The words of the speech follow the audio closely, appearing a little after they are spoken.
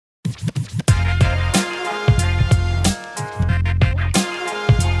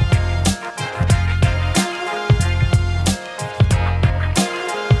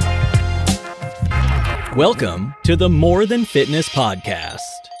Welcome to the More Than Fitness podcast.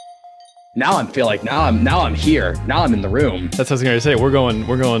 Now I'm here. Now I'm in the room. That's what I was going to say. We're going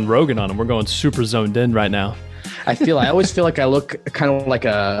Rogan on him. We're going super zoned in right now. I always feel like I look kind of like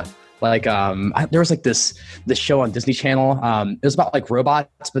there was like this show on Disney Channel. It was about like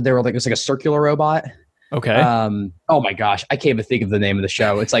robots, but it was like a circular robot. Okay. Oh my gosh, I can't even think of the name of the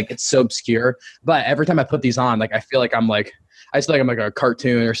show. It's so obscure. But every time I put these on, I feel like I'm like a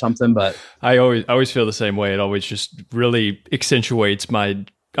cartoon or something. But I always feel the same way. It always just really accentuates my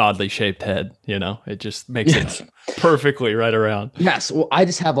oddly shaped head. You know, it just makes it perfectly right around. Yes. Well, I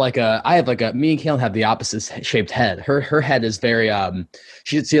just have me and Kaylin have the opposite shaped head. Her head is very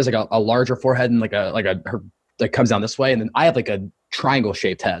she has like a larger forehead and her that comes down this way, and then I have like a triangle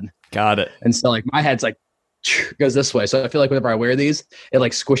shaped head. Got it. And so like my head's like goes this way. So I feel like whenever I wear these, it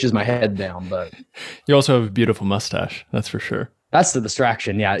like squishes my head down. But you also have a beautiful mustache. That's for sure. That's the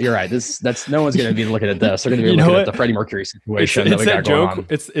distraction. Yeah, you're right. That's no one's going to be looking at this. They're going to be looking at the Freddie Mercury situation. It's that joke.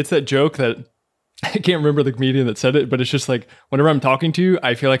 It's that joke that I can't remember the comedian that said it, but it's just like whenever I'm talking to you,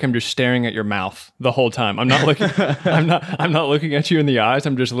 I feel like I'm just staring at your mouth the whole time. I'm not looking. I'm not looking at you in the eyes.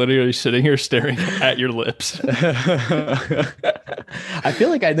 I'm just literally sitting here staring at your lips. I feel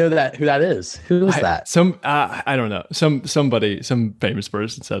like I know who that is. Who is that? I don't know. Some famous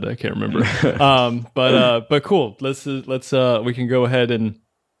person said it. I can't remember. But cool. Let's we can go ahead and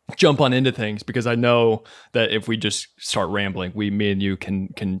jump on into things, because I know that if we just start rambling, me and you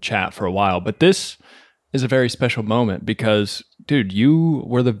can chat for a while. But this is a very special moment because, dude, you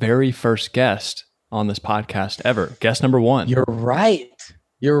were the very first guest on this podcast ever. Guest number 1. You're right.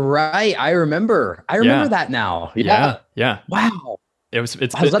 I remember that now. Yeah. Wow. Was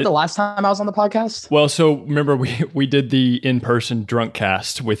that the last time I was on the podcast? Well, so remember we did the in-person drunk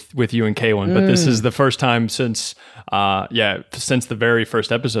cast with you and Kaylin, but this is the first time since the very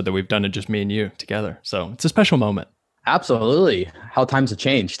first episode that we've done it just me and you together. So it's a special moment. Absolutely. How times have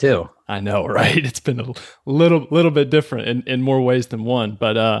changed too. I know, right? It's been a little bit different in more ways than one.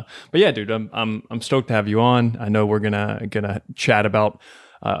 But yeah, dude, I'm stoked to have you on. I know we're gonna chat about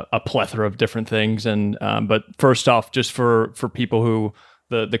a plethora of different things, and but first off, just for people who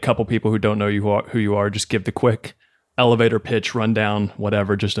the couple people who don't know who you are, just give the quick elevator pitch, rundown,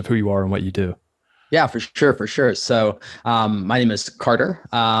 whatever, just of who you are and what you do. Yeah, for sure. So my name is Carter.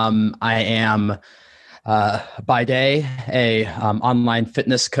 I am by day a online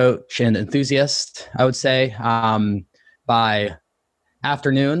fitness coach and enthusiast, I would say. By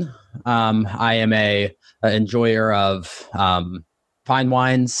afternoon, I am a enjoyer of fine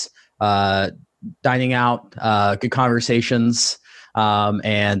wines, dining out, good conversations,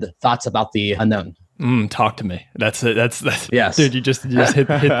 and thoughts about the unknown. Talk to me. That's it. That's yes, dude. You just hit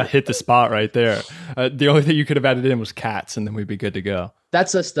the spot right there. The only thing you could have added in was cats, and then we'd be good to go.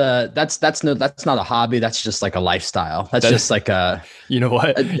 That's just that's not a hobby. That's just like a lifestyle. That's just like you know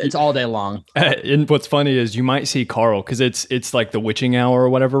what? It's all day long. And what's funny is you might see Carl, because it's like the witching hour or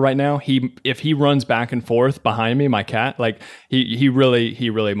whatever right now. If he runs back and forth behind me, my cat, like he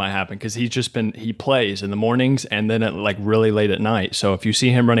really might happen, because he plays in the mornings and then at like really late at night. So if you see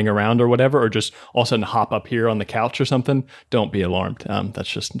him running around or whatever, or just all of a sudden hop up here on the couch or something, don't be alarmed. That's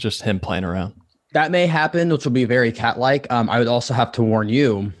just him playing around. That may happen, which will be very cat-like. I would also have to warn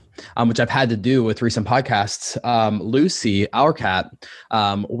you, which I've had to do with recent podcasts. Lucy, our cat,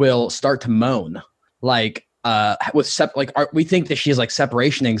 will start to moan we think that she has like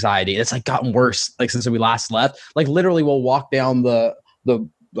separation anxiety. It's like gotten worse like since we last left. Like literally, we'll walk down the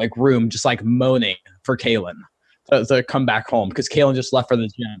like room just like moaning for Kaylin to come back home, because Kaylin just left for the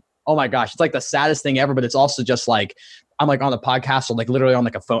gym. Oh my gosh, it's like the saddest thing ever. But it's also just like, I'm like on a podcast or like literally on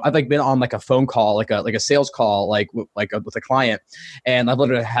like a phone. I've like been on like a phone call, like a sales call, with a client. And I've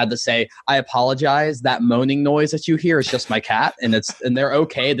literally had to say, I apologize. That moaning noise that you hear is just my cat. And they're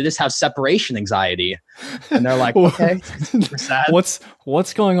okay. They just have separation anxiety. And they're like, okay, we're sad.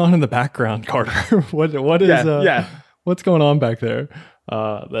 What's going on in the background, Carter? What is, what's going on back there?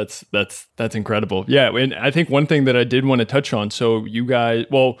 That's incredible. Yeah. And I think one thing that I did want to touch on, so you guys,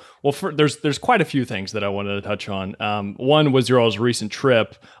 there's quite a few things that I wanted to touch on. One was your all's recent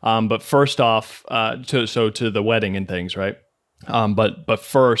trip. But first off, to the wedding and things, right? But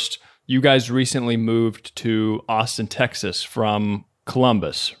first, you guys recently moved to Austin, Texas from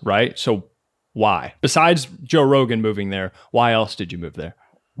Columbus, right? So why? Besides Joe Rogan moving there, why else did you move there?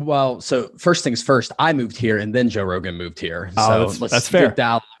 Well, so first things first, I moved here and then Joe Rogan moved here. So that's fair. Get that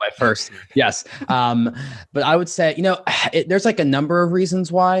out of the way first. Yes. But I would say, there's like a number of reasons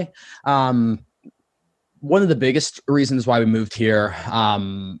why. one of the biggest reasons why we moved here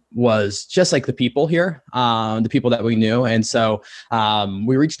was just like the people here, the people that we knew. And so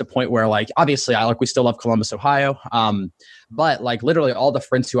we reached a point where like, obviously we still love Columbus, Ohio. But like literally all the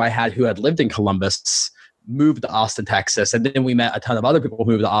friends who I had who had lived in Columbus moved to Austin, Texas. And then we met a ton of other people who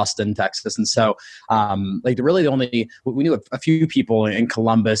moved to Austin, Texas. And so we knew a few people in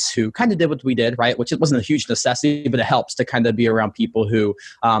Columbus who kind of did what we did, right? Which it wasn't a huge necessity, but it helps to kind of be around people who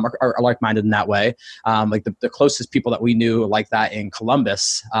are like-minded in that way. Like the closest people that we knew like that in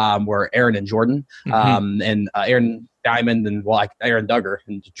Columbus were Aaron and Jordan, and Aaron Diamond and like Aaron Duggar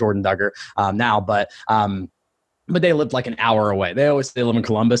and Jordan Duggar now. But they lived like an hour away. They live in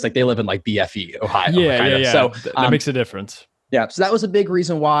Columbus. Like they live in like BFE, Ohio. Yeah. So that makes a difference. Yeah. So that was a big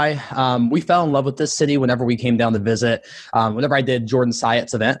reason why we fell in love with this city whenever we came down to visit. Whenever I did Jordan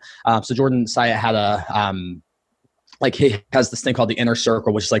Syatt's event. So Jordan Syatt had like he has this thing called the Inner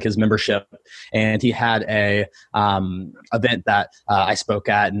Circle, which is like his membership. And he had a event that I spoke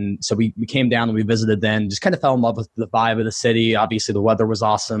at. And so we came down and we visited then, just kind of fell in love with the vibe of the city. Obviously the weather was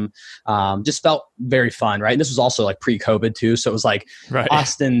awesome. Just felt very fun, right? And this was also like pre-COVID too. So it was like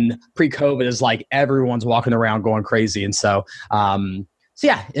Austin pre-COVID is like everyone's walking around going crazy. And so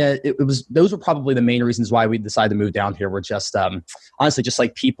those were probably the main reasons why we decided to move down here. Were just honestly just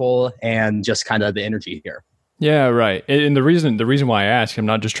like people and just kind of the energy here. Yeah, right. And the reason why I ask, I'm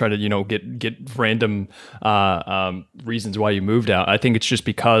not just trying to, get random reasons why you moved out. I think it's just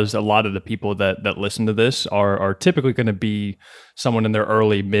because a lot of the people that listen to this are typically going to be someone in their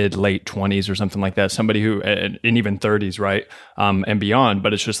early, mid, late 20s or something like that. Somebody who, and even 30s, right, and beyond.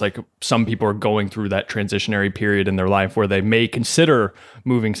 But it's just like some people are going through that transitionary period in their life where they may consider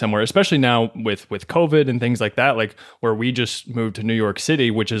moving somewhere, especially now with COVID and things like that, like where we just moved to New York City,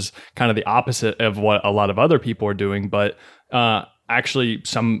 which is kind of the opposite of what a lot of other people are doing. But actually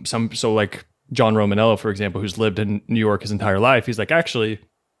so like John Romanello, for example, who's lived in New York his entire life, he's like, actually,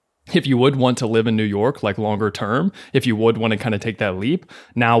 if you would want to live in New York, like longer term, if you would want to kind of take that leap,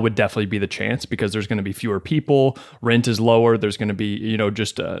 now would definitely be the chance because there's going to be fewer people, rent is lower, there's going to be,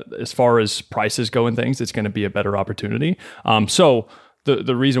 just as far as prices go and things, it's going to be a better opportunity. So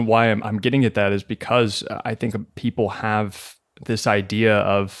the reason why I'm getting at that is because I think people have this idea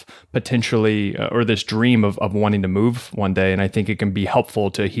of potentially, or this dream of wanting to move one day. And I think it can be helpful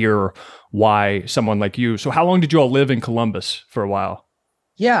to hear why someone like you. So how long did you all live in Columbus for a while?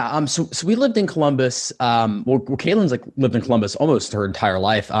 Yeah. So we lived in Columbus. Caitlin's like lived in Columbus almost her entire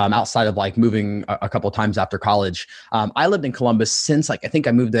life, outside of like moving a couple of times after college. I lived in Columbus since I think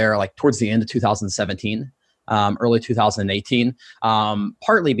I moved there like towards the end of 2017. Early 2018,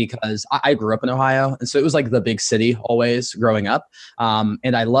 partly because I grew up in Ohio. And so it was like the big city always growing up. And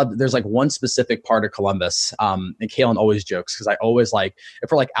there's like one specific part of Columbus. And Caitlin always jokes because I always like,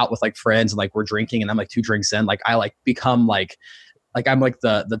 if we're like out with like friends and like we're drinking and I'm like 2 drinks in, like I like become like I'm like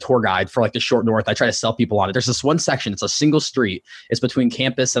the tour guide for like the short north. I try to sell people on it. There's this one section. It's a single street. It's between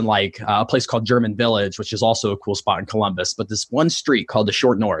campus and like a place called German Village, which is also a cool spot in Columbus. But this one street called the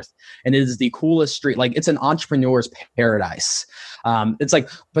Short North, and it is the coolest street. Like it's an entrepreneur's paradise. It's like,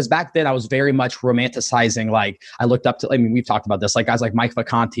 because back then I was very much romanticizing. Like I looked up to, we've talked about this, like guys like Mike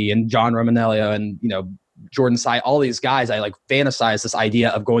Vacanti and John Romanello and, Jordan Syatt, all these guys, I like fantasize this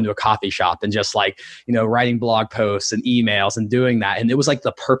idea of going to a coffee shop and just like, writing blog posts and emails and doing that. And it was like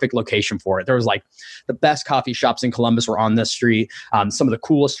the perfect location for it. There was like the best coffee shops in Columbus were on this street, some of the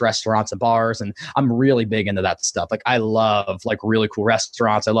coolest restaurants and bars. And I'm really big into that stuff. Like I love like really cool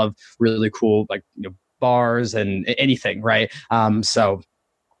restaurants. I love really cool, like, bars and anything. Right. So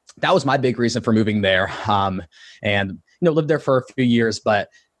that was my big reason for moving there. And, lived there for a few years, but,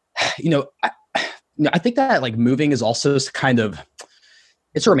 I think that like moving is also kind of,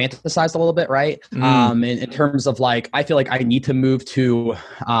 it's romanticized a little bit, right? In terms of like, I feel like I need to move to,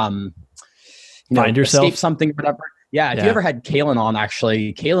 find yourself, escape something, whatever. Yeah. If you ever had Caitlin on,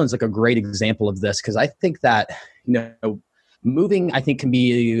 actually, Caitlin's like a great example of this. Cause I think that, moving, I think can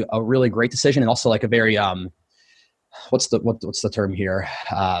be a really great decision and also like a very, what's the term here?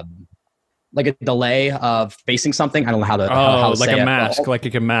 Like a delay of facing something. I don't know how to like say a mask, like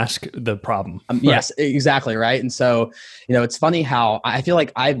it can mask the problem. Right. Yes, exactly. Right. And so, it's funny how I feel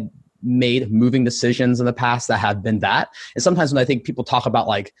like I've made moving decisions in the past that have been that. And sometimes when I think people talk about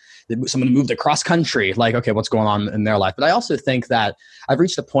like someone moved across country, like, okay, what's going on in their life? But I also think that I've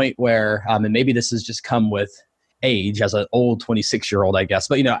reached a point where, and maybe this has just come with age as an old 26-year-old, I guess,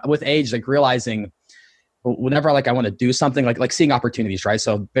 but with age, like realizing whenever like I want to do something, like seeing opportunities, right?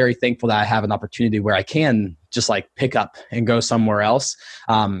 So very thankful that I have an opportunity where I can just like pick up and go somewhere else.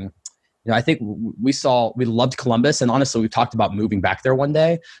 I think we loved Columbus, and honestly, we've talked about moving back there one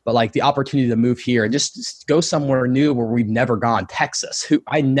day, but like the opportunity to move here and just go somewhere new where we've never gone, Texas, who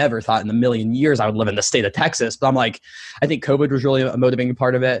I never thought in a million years I would live in the state of Texas. But I'm like, I think COVID was really a motivating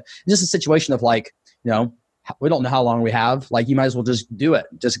part of it. It's just a situation of like, we don't know how long we have. Like, you might as well just do it,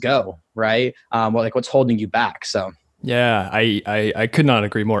 just go, right? What's holding you back? So yeah, I could not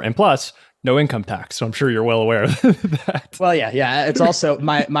agree more. And plus, no income tax. So I'm sure you're well aware of that. Well, yeah. It's also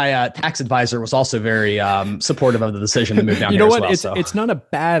my tax advisor was also very supportive of the decision to move down here. You know what? It's not a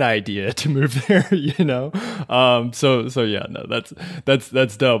bad idea to move there. So yeah, no,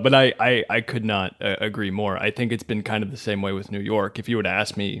 that's dope. But I could not agree more. I think it's been kind of the same way with New York. If you were to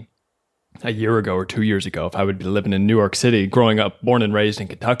ask me a year ago or 2 years ago if I would be living in New York City, growing up, born and raised in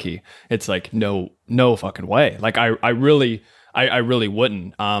Kentucky, it's like no fucking way. Like I really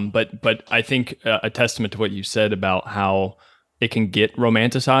wouldn't. But I think a testament to what you said about how it can get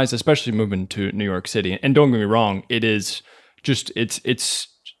romanticized, especially moving to New York City. And don't get me wrong, it is just it's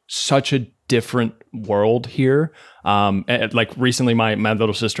such a different world here. Like recently, my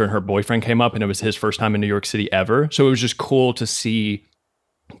little sister and her boyfriend came up, and it was his first time in New York City ever. So it was just cool to see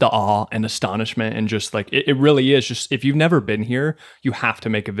the awe and astonishment, and just like it really is just, if you've never been here, you have to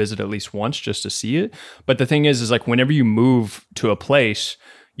make a visit at least once just to see it. But the thing is like whenever you move to a place,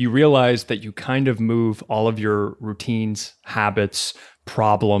 you realize that you kind of move all of your routines, habits,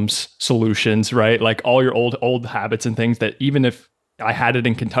 problems, solutions, right? Like all your old habits and things that even if I had it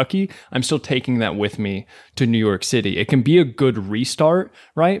in Kentucky, I'm still taking that with me to New York City. It can be a good restart,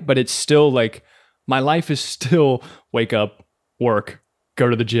 right? But it's still like my life is still wake up, work, go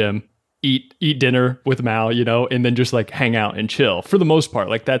to the gym, eat dinner with Mal, and then just like hang out and chill for the most part.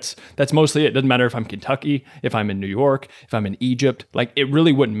 Like that's mostly it. Doesn't matter if I'm Kentucky, if I'm in New York, if I'm in Egypt, like it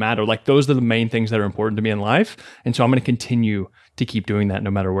really wouldn't matter. Like those are the main things that are important to me in life. And so I'm going to continue to keep doing that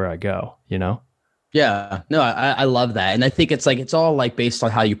no matter where I go, Yeah, no, I love that. And I think it's all like based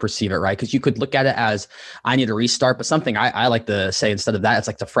on how you perceive it, right? Because you could look at it as I need a restart, but something I like to say instead of that, it's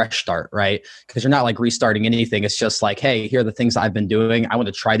like the fresh start, right? Because you're not like restarting anything. It's just like, hey, here are the things I've been doing. I want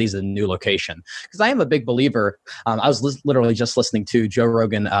to try these in a new location. Because I am a big believer. I was literally just listening to Joe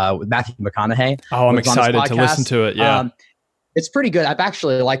Rogan with Matthew McConaughey. Oh, I'm excited to listen to it. Yeah. It's pretty good. I've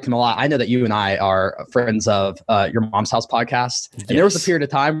actually liked him a lot. I know that you and I are friends of Your Mom's House podcast. And There was a period of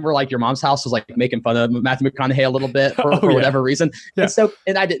time where like Your Mom's House was like making fun of Matthew McConaughey a little bit for whatever reason. Yeah.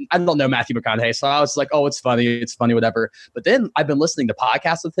 And I don't know Matthew McConaughey. So I was like, oh, it's funny, whatever. But then I've been listening to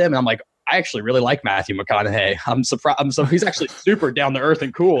podcasts with him and I'm like, I actually really like Matthew McConaughey. I'm surprised. He's actually super down to earth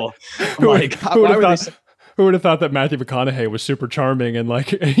and cool. Who would have thought that Matthew McConaughey was super charming and like,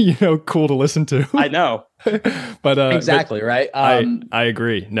 cool to listen to? I know. but exactly, right? I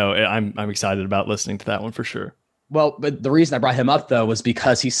agree. No, I'm excited about listening to that one for sure. Well, but the reason I brought him up though was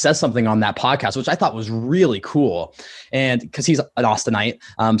because he says something on that podcast, which I thought was really cool. And because he's an Austinite,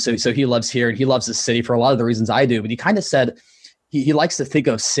 so he loves here and he loves the city for a lot of the reasons I do. But he kind of said he likes to think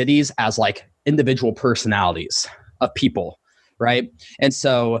of cities as like individual personalities of people, right? And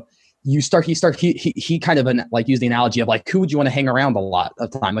so he kind of like used the analogy of like, who would you want to hang around a lot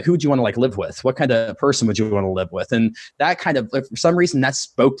of time? Like, who would you want to like live with? What kind of person would you want to live with? And that kind of, for some reason that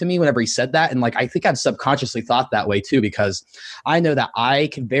spoke to me whenever he said that. And like, I think I've subconsciously thought that way too, because I know that I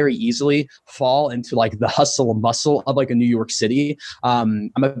can very easily fall into like the hustle and bustle of like a New York City. I'm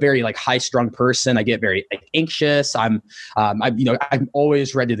a very like high strung person. I get very like anxious. I'm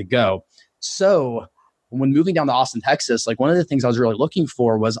always ready to go. So when moving down to Austin, Texas, like one of the things I was really looking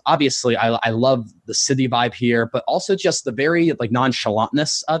for was obviously I love the city vibe here, but also just the very like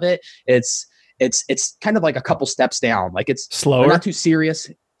nonchalantness of it. It's kind of like a couple steps down. Like it's slower, not too serious.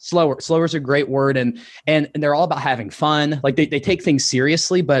 Slower is a great word. And they're all about having fun. Like they take things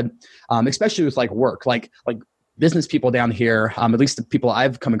seriously, but especially with like work, like business people down here, at least the people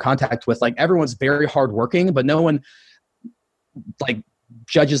I've come in contact with, like everyone's very hardworking, but no one like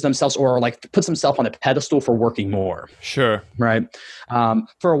judges themselves or like puts themselves on a pedestal for working more. Sure. Right.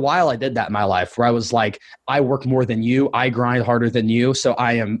 For a while I did that in my life where I was like, I work more than you. I grind harder than you. So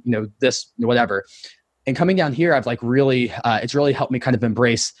I am, this, whatever. And coming down here, I've like really, it's really helped me kind of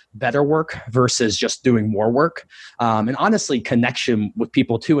embrace better work versus just doing more work. And honestly, connection with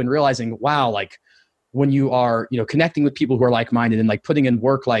people too, and realizing, wow, like when you are, connecting with people who are like-minded and like putting in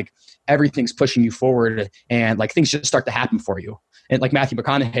work, like everything's pushing you forward and like things just start to happen for you. And like Matthew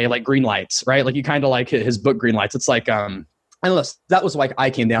McConaughey, like green lights, right? Like you kind of like his book, Green Lights. It's like, I don't know, that was like I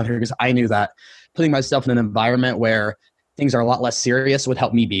came down here because I knew that putting myself in an environment where things are a lot less serious would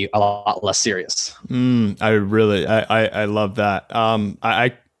help me be a lot less serious. I love that.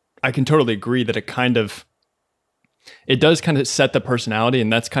 I can totally agree that it kind of, it does kind of set the personality.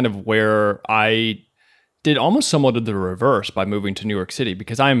 And that's kind of where I did almost somewhat of the reverse by moving to New York City,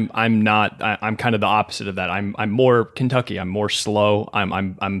 because I'm kind of the opposite of that. I'm more Kentucky. I'm more slow.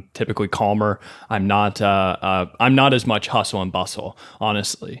 I'm typically calmer. I'm not as much hustle and bustle,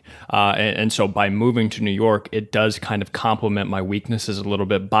 honestly. And so by moving to New York, it does kind of complement my weaknesses a little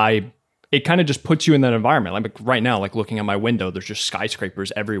bit. It kind of just puts you in that environment. Like right now, like looking at my window, there's just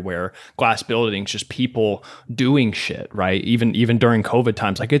skyscrapers everywhere, glass buildings, just people doing shit, right? Even during COVID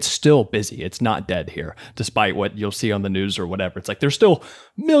times, like it's still busy. It's not dead here, despite what you'll see on the news or whatever. It's like there's still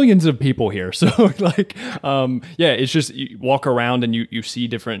millions of people here. So like, it's just you walk around and you see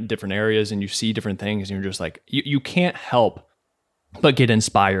different areas and you see different things, and you're just like, you can't help but get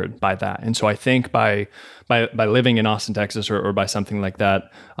inspired by that. And so I think by living in Austin, Texas, or by something like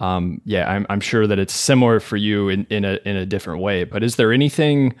that, I'm sure that it's similar for you in a different way. But is there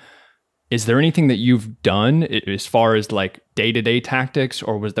anything that you've done as far as like day-to-day tactics,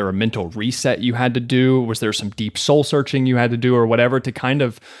 or was there a mental reset you had to do? Was there some deep soul searching you had to do or whatever to kind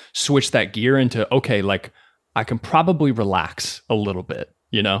of switch that gear into, okay, like I can probably relax a little bit,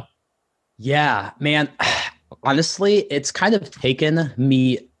 you know? Yeah, man. Honestly, it's kind of taken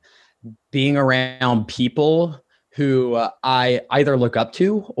me being around people who I either look up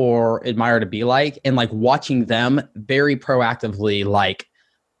to or admire to be like, and like watching them very proactively like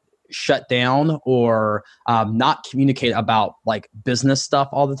shut down or not communicate about like business stuff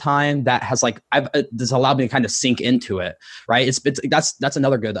all the time. That has like this allowed me to kind of sink into it, right? That's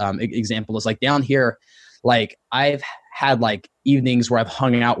another good example is like down here, like I've had like evenings where I've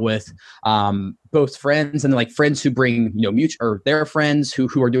hung out with both friends and like friends who bring, mutual or their friends who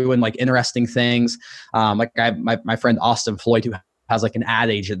are doing like interesting things. Like my friend Austin Floyd, who has like an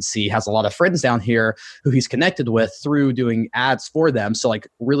ad agency, has a lot of friends down here who he's connected with through doing ads for them. So like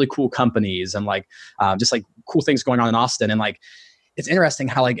really cool companies and like just like cool things going on in Austin. And like, it's interesting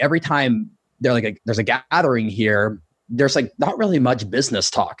how like every time there's a gathering here, there's like not really much business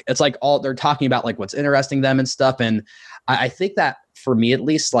talk. It's like all they're talking about like what's interesting them and stuff. And I think that for me, at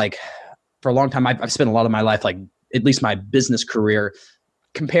least, like for a long time, I've spent a lot of my life, like at least my business career,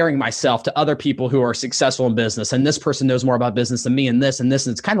 comparing myself to other people who are successful in business. And this person knows more about business than me and this and this.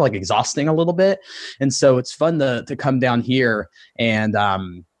 And it's kind of like exhausting a little bit. And so it's fun to come down here and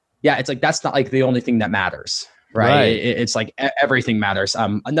it's like, that's not like the only thing that matters. Right. It's like everything matters.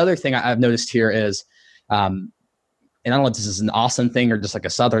 Another thing I've noticed here is, and I don't know if this is an Austin thing or just like a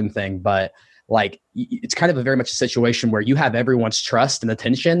Southern thing, but like it's kind of very much a situation where you have everyone's trust and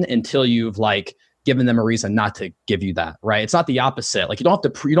attention until you've like given them a reason not to give you that, right? It's not the opposite. Like you don't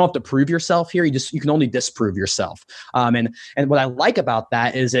have to prove yourself here. You can only disprove yourself. And what I like about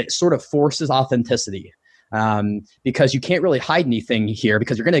that is it sort of forces authenticity. Because you can't really hide anything here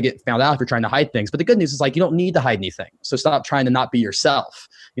because you're going to get found out if you're trying to hide things. But the good news is like, you don't need to hide anything. So stop trying to not be yourself.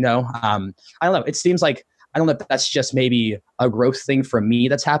 I don't know. It seems like, I don't know if that's just maybe a growth thing for me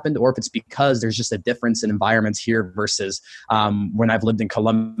that's happened, or if it's because there's just a difference in environments here versus when I've lived in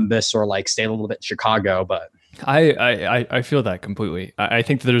Columbus or like stayed a little bit in Chicago. But I feel that completely. I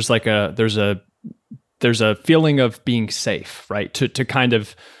think there's like there's a feeling of being safe, right? To kind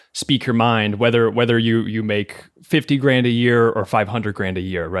of speak your mind, whether you make 50 grand a year or 500 grand a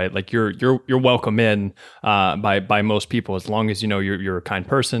year, right? Like you're welcome in by most people, as long as you're a kind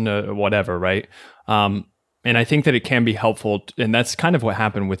person, whatever, right? And I think that it can be helpful, and that's kind of what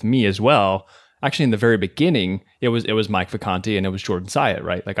happened with me as well. Actually, in the very beginning, it was Mike Vacanti and it was Jordan Syatt,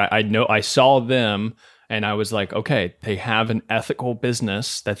 right? Like I saw them and I was like, okay, they have an ethical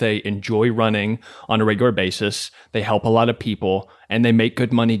business that they enjoy running on a regular basis. They help a lot of people and they make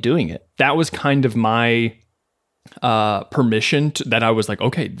good money doing it. That was kind of my permission that I was like,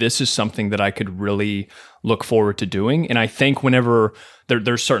 okay, this is something that I could really look forward to doing. And I think whenever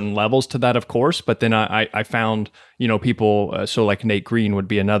there's certain levels to that, of course, but then I found, people, so like Nate Green would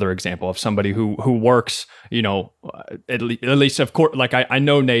be another example of somebody who works, at least of course, like I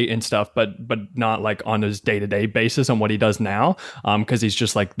know Nate and stuff, but not like on his day-to-day basis on what he does now. Cause he's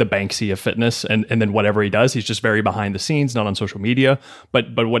just like the Banksy of fitness and then whatever he does, he's just very behind the scenes, not on social media. But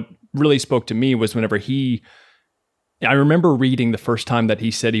what really spoke to me was whenever I remember reading the first time that he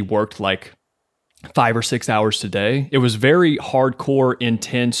said he worked like 5 or 6 hours a day. It was very hardcore,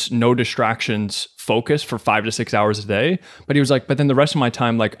 intense, no distractions focus for 5 to 6 hours a day. But he was like, but then the rest of my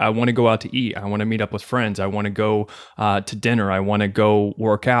time, like I want to go out to eat. I want to meet up with friends. I want to go to dinner. I want to go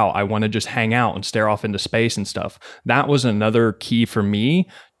work out. I want to just hang out and stare off into space and stuff. That was another key for me.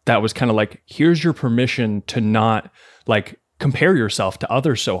 That was kind of like, here's your permission to not like compare yourself to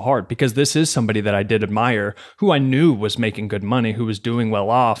others so hard, because this is somebody that I did admire, who I knew was making good money, who was doing well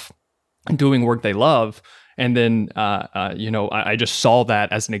off and doing work they love. And then, I just saw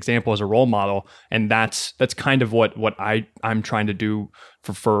that as an example, as a role model. And that's kind of what I'm trying to do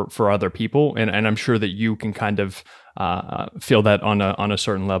for other people. And I'm sure that you can kind of feel that on a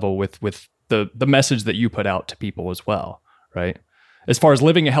certain level with the message that you put out to people as well, right? As far as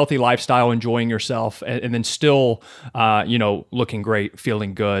living a healthy lifestyle, enjoying yourself, and then still, looking great,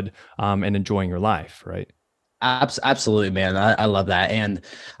 feeling good, and enjoying your life, right? Absolutely, man. I love that. And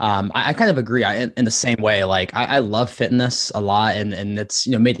I kind of agree in the same way. Like I love fitness a lot, and it's,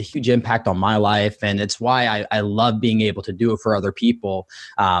 made a huge impact on my life. And it's why I love being able to do it for other people.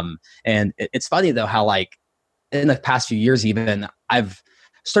 And it's funny though, how like in the past few years, even I've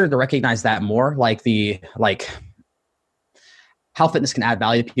started to recognize that more, like how fitness can add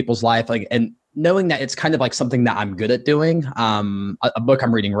value to people's life. Like, and knowing that it's kind of like something that I'm good at doing. A book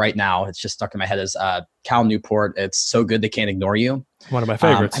I'm reading right now, it's just stuck in my head, is Cal Newport. It's So Good They Can't Ignore You. One of my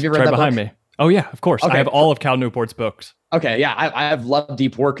favorites. Have you read right that behind book? Me? Oh yeah, of course. Okay. I have all of Cal Newport's books. Okay. Yeah. I've loved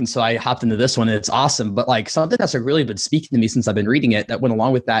deep work. And so I hopped into this one, and it's awesome. But like something that's like really been speaking to me since I've been reading it, that went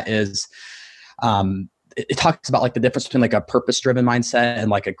along with that, is it talks about like the difference between like a purpose-driven mindset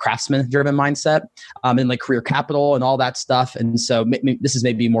and like a craftsman-driven mindset, and like career capital and all that stuff. And so this is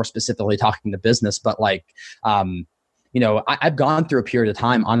maybe more specifically talking to business, but like, I've gone through a period of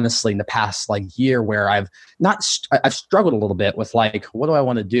time, honestly, in the past like year, where I've struggled a little bit with like, what do I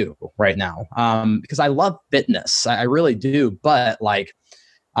want to do right now? Because I love fitness, I really do, but like,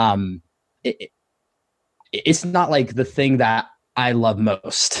 it's not like the thing that I love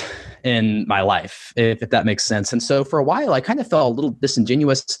most in my life, if that makes sense. And so for a while, I kind of felt a little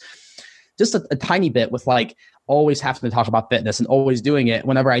disingenuous, just a tiny bit, with like always having to talk about fitness and always doing it,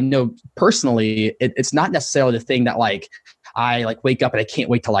 whenever I know personally it's not necessarily the thing that like I like wake up and I can't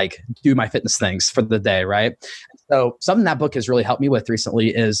wait to like do my fitness things for the day, right? So something that book has really helped me with recently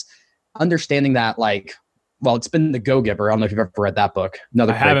is understanding that like, well, it's been The Go-Giver. I don't know if you've ever read that book.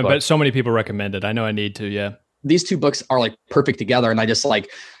 I haven't, but so many people recommend it. I know I need to, yeah. These two books are like perfect together, and I just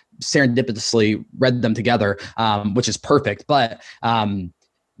like serendipitously read them together, which is perfect. But in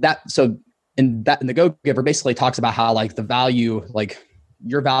The Go-Giver basically talks about how like the value, like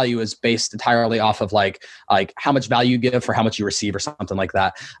your value is based entirely off of like how much value you give for how much you receive, or something like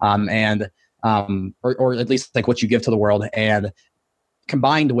that. Or at least like what you give to the world. And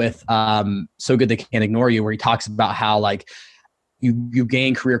combined with So Good They Can't Ignore You, where he talks about how like you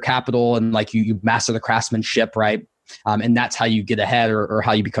gain career capital, and like you master the craftsmanship, right? And that's how you get ahead, or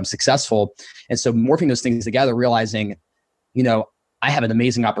how you become successful. And so morphing those things together, realizing, I have an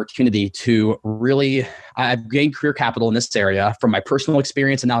amazing opportunity to really, I've gained career capital in this area from my personal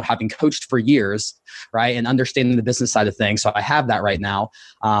experience, and now having coached for years, right? And understanding the business side of things. So I have that right now.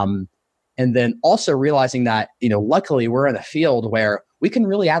 And then also realizing that, luckily we're in a field where we can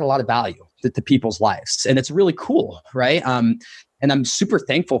really add a lot of value to people's lives. And it's really cool, right? And I'm super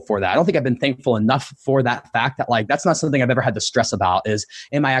thankful for that. I don't think I've been thankful enough for that fact, that like, that's not something I've ever had to stress about, is,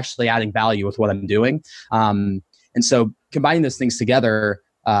 am I actually adding value with what I'm doing? And so combining those things together,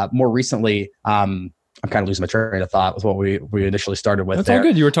 more recently, I'm kind of losing my train of thought with what we initially started with. That's all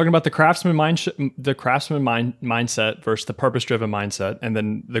good. You were talking about the craftsman mindset versus the purpose-driven mindset, and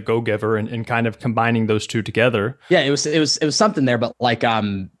then the Go-Giver, and kind of combining those two together. Yeah, it was something there, but like,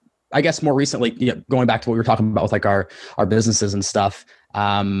 I guess more recently, going back to what we were talking about with like our businesses and stuff.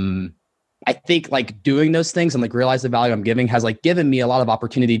 I think like doing those things and like realize the value I'm giving has like given me a lot of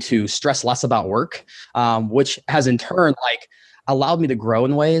opportunity to stress less about work, which has in turn like allowed me to grow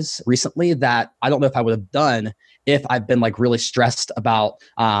in ways recently that I don't know if I would have done if I've been like really stressed about,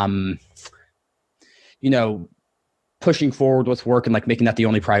 pushing forward with work and like making that the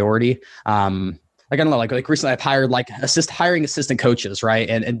only priority. Like, I don't know, like recently I've hired like hiring assistant coaches, right?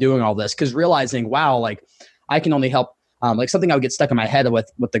 And doing all this, because realizing, wow, like I can only help, like something I would get stuck in my head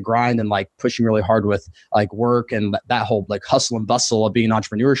with the grind and like pushing really hard with like work and that whole like hustle and bustle of being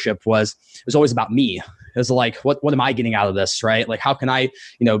entrepreneurship it was always about me. It was like, what am I getting out of this, right? Like, how can I,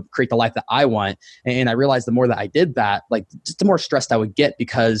 create the life that I want? And I realized the more that I did that, like just the more stressed I would get,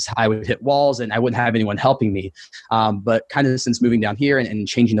 because I would hit walls and I wouldn't have anyone helping me. But kind of since moving down here and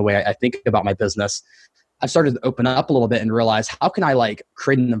changing the way I think about my business, I've started to open up a little bit and realize, how can I like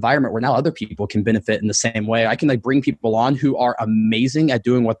create an environment where now other people can benefit in the same way? I can like bring people on who are amazing at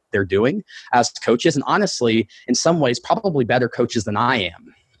doing what they're doing as coaches. And honestly, in some ways, probably better coaches than I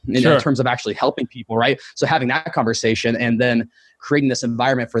am in terms of actually helping people, right? So having that conversation and then creating this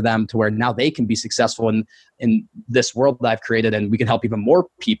environment for them to where now they can be successful in this world that I've created, and we can help even more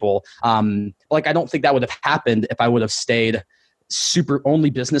people. Like, I don't think that would have happened if I would have stayed super only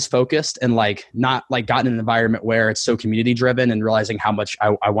business focused and like not like gotten an environment where it's so community driven, and realizing how much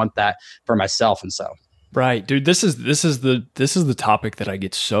I want that for myself. And so Right, dude. This is the topic that I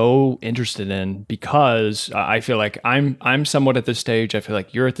get so interested in because I feel like I'm somewhat at this stage. I feel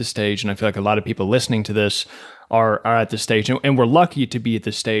like you're at this stage, and I feel like a lot of people listening to this are at this stage, and we're lucky to be at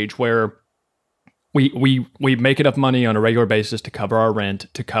this stage where we make enough money on a regular basis to cover our rent,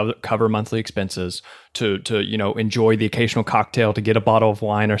 to cover monthly expenses, to enjoy the occasional cocktail, to get a bottle of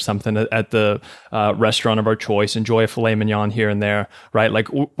wine or something at the restaurant of our choice, enjoy a filet mignon here and there, right? Like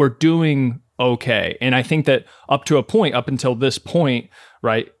we're doing okay. And I think that up until this point,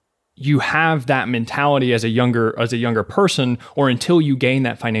 right, you have that mentality as a younger person, or until you gain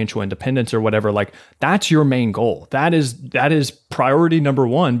that financial independence or whatever, like that's your main goal. That is priority number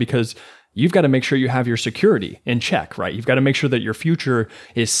one, because you've got to make sure you have your security in check, right? You've got to make sure that your future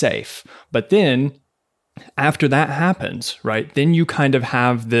is safe. But then after that happens, right, then you kind of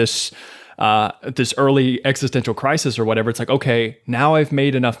have this early existential crisis or whatever. It's like, okay, now I've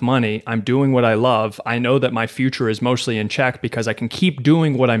made enough money. I'm doing what I love. I know that my future is mostly in check because I can keep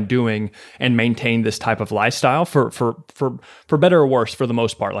doing what I'm doing and maintain this type of lifestyle for better or worse, for the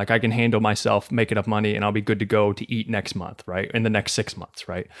most part. Like I can handle myself, make enough money, and I'll be good to go to eat next month, right? In the next 6 months,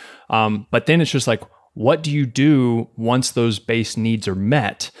 right? But then it's just like, what do you do once those base needs are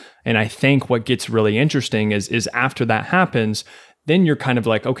met? And I think what gets really interesting is after that happens, then you're kind of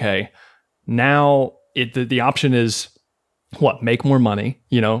like, okay, now the option is what? Make more money,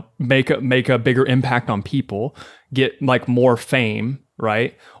 make a bigger impact on people, get like more fame,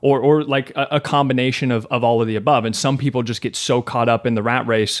 right? Or like a combination of all of the above. And some people just get so caught up in the rat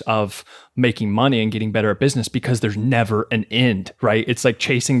race of making money and getting better at business because there's never an end, right? It's like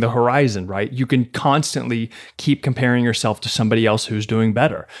chasing the horizon, right? You can constantly keep comparing yourself to somebody else who's doing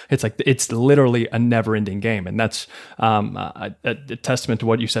better. It's like, it's literally a never ending game. And that's a testament to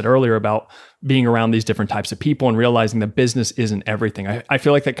what you said earlier about being around these different types of people and realizing that business isn't everything. I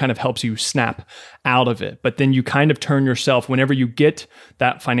feel like that kind of helps you snap out of it. But then you kind of turn yourself, whenever you get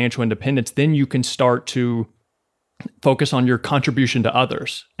that financial independence, then you can start to focus on your contribution to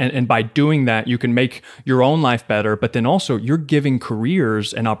others. And by doing that, you can make your own life better, but then also you're giving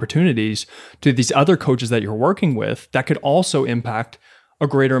careers and opportunities to these other coaches that you're working with that could also impact a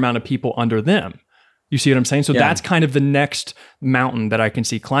greater amount of people under them. You see what I'm saying? So that's kind of the next mountain that I can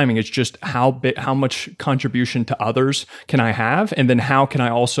see climbing. It's just how much contribution to others can I have? And then how can I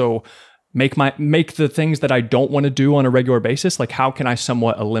also make the things that I don't want to do on a regular basis? Like how can I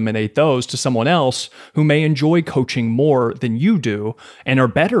somewhat eliminate those to someone else who may enjoy coaching more than you do and are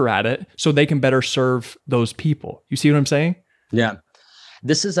better at it, so they can better serve those people? You see what I'm saying? Yeah.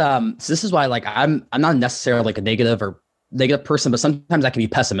 This is why, like, I'm not necessarily like a negative person, but sometimes I can be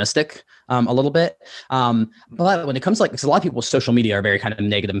pessimistic a little bit. But when it comes to because a lot of people with social media are very kind of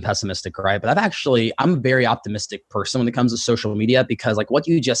negative and pessimistic, right? But I'm a very optimistic person when it comes to social media, because like what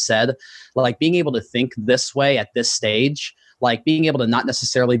you just said, like being able to think this way at this stage, like being able to not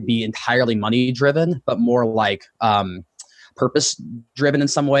necessarily be entirely money driven, but more like purpose driven in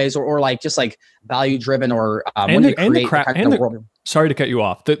some ways, or like just like value driven, or sorry to cut you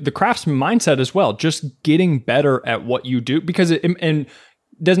off. The craftsman mindset as well, just getting better at what you do, because it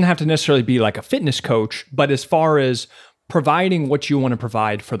doesn't have to necessarily be like a fitness coach, but as far as providing what you want to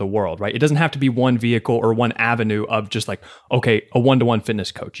provide for the world, right? It doesn't have to be one vehicle or one avenue of just like, okay, a one-to-one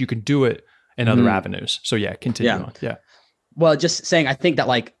fitness coach. You can do it in other avenues. So yeah, continue on. Yeah. Well, just saying, I think that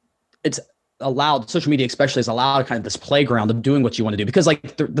like it's allowed, social media especially is allowed kind of this playground of doing what you want to do, because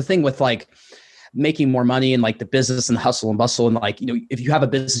like the thing with like making more money and like the business and hustle and bustle, and like, if you have a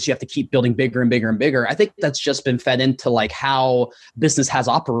business, you have to keep building bigger and bigger and bigger. I think that's just been fed into like how business has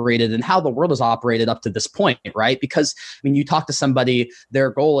operated and how the world has operated up to this point, right? Because when you talk to somebody,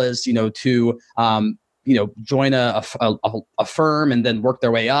 their goal is, to join a firm and then work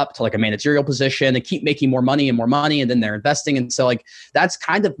their way up to like a managerial position and keep making more money, and then they're investing. And so like, that's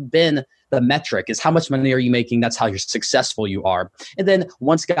kind of been the metric, is how much money are you making? That's how successful you are. And then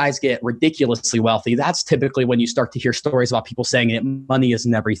once guys get ridiculously wealthy, that's typically when you start to hear stories about people saying money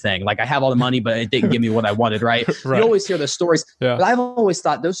isn't everything. Like, I have all the money, but it didn't give me what I wanted, right? Right. You always hear those stories. Yeah. But I've always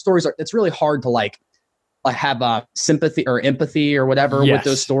thought those stories it's really hard to like have sympathy or empathy or whatever with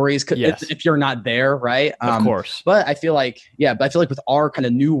those stories, if you're not there, right? Of course. But I feel like, with our kind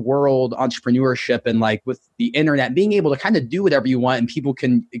of new world entrepreneurship and like with the internet, being able to kind of do whatever you want and people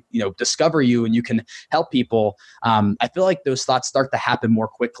can, discover you and you can help people. I feel like those thoughts start to happen more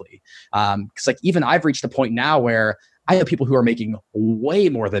quickly. Because like even I've reached a point now where I know people who are making way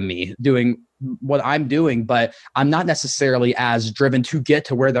more than me doing what I'm doing, but I'm not necessarily as driven to get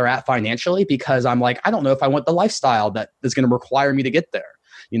to where they're at financially, because I'm like, I don't know if I want the lifestyle that is going to require me to get there.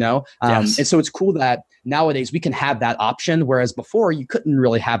 And so it's cool that nowadays we can have that option, whereas before you couldn't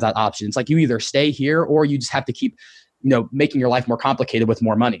really have that option. It's like you either stay here or you just have to keep making your life more complicated with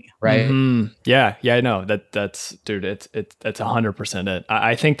more money, right? Mm-hmm. Yeah, I know that's dude. It's 100% it.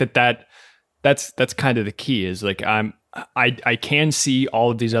 I think that's kind of the key. Is like I can see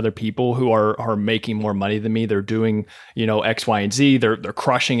all of these other people who are making more money than me. They're doing X, Y, and Z. They're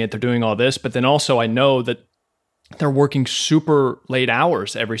crushing it. They're doing all this, but then also I know that they're working super late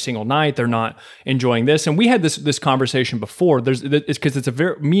hours every single night. They're not enjoying this. And we had this conversation before. It's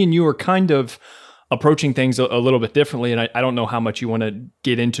because me and you are kind of approaching things a little bit differently. And I don't know how much you want to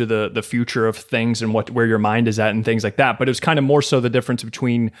get into the future of things and where your mind is at and things like that. But it was kind of more so the difference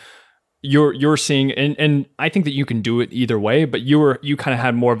between you're seeing, and I think that you can do it either way, but you kind of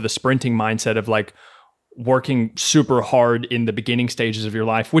had more of the sprinting mindset of like working super hard in the beginning stages of your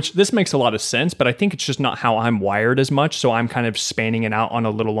life, which this makes a lot of sense, but I think it's just not how I'm wired as much. So I'm kind of spanning it out on a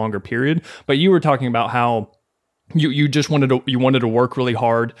little longer period. But you were talking about how you just wanted to work really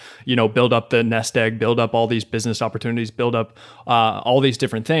hard, build up the nest egg, build up all these business opportunities, build up all these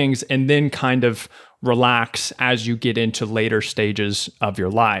different things, and then kind of relax as you get into later stages of your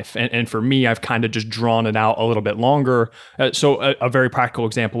life. And for me, I've kind of just drawn it out a little bit longer. So a very practical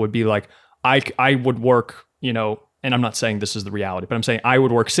example would be like, I would work, and I'm not saying this is the reality, but I'm saying I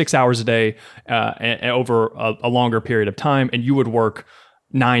would work 6 hours a day over a longer period of time, and you would work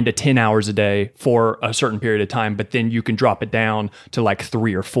 9 to 10 hours a day for a certain period of time, but then you can drop it down to like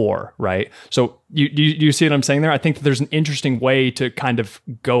 3 or 4, right? So you see what I'm saying there? I think that there's an interesting way to kind of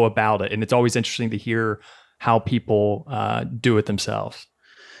go about it. And it's always interesting to hear how people do it themselves.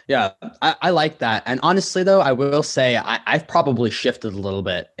 Yeah, I like that. And honestly, though, I will say I've probably shifted a little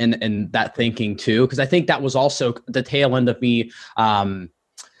bit in that thinking too, because I think that was also the tail end of me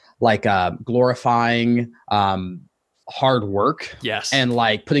glorifying hard work. Yes. And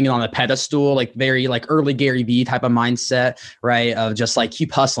like putting it on a pedestal, like very like early Gary Vee type of mindset, right? Of just like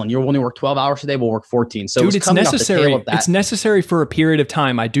keep hustling. You'll only work 12 hours a day, we'll work 14. So dude, it's necessary. It's necessary for a period of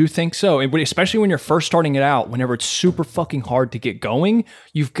time. I do think so. And especially when you're first starting it out, whenever it's super fucking hard to get going,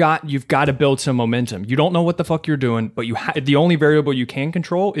 you've got to build some momentum. You don't know what the fuck you're doing, but the only variable you can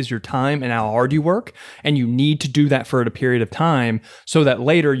control is your time and how hard you work. And you need to do that for a period of time so that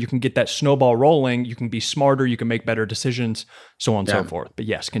later you can get that snowball rolling. You can be smarter. You can make better decisions, so on and so forth. But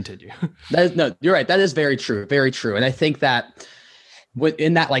yes, continue. No, you're right. That is very true. Very true. And I think that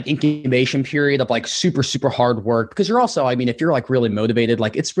within that like incubation period of like super, super hard work, because you're also, I mean, if you're like really motivated,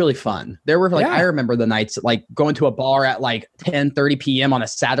 like it's really fun. There were like, I remember the nights like going to a bar at like 10:30 p.m. on a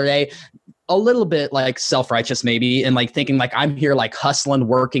Saturday, a little bit like self-righteous maybe, and like thinking like I'm here like hustling,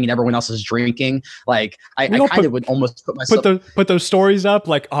 working, and everyone else is drinking. Like I kind of would almost put myself put those stories up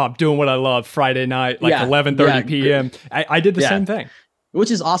like, oh, I'm doing what I love Friday night, like 11:30 p.m. I did the same thing. Which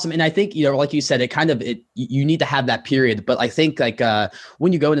is awesome. And I think, like you said, you need to have that period. But I think like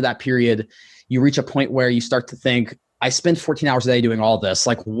when you go into that period, you reach a point where you start to think, I spend 14 hours a day doing all this.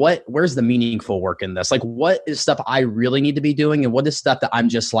 Like where's the meaningful work in this? Like what is stuff I really need to be doing? And what is stuff that I'm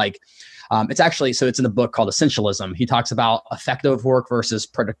just like, it's in the book called Essentialism. He talks about effective work versus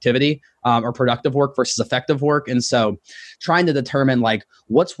productivity, or productive work versus effective work. And so trying to determine like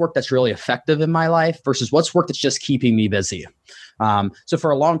what's work that's really effective in my life versus what's work that's just keeping me busy. So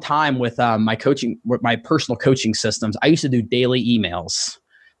for a long time with my personal coaching systems, I used to do daily emails.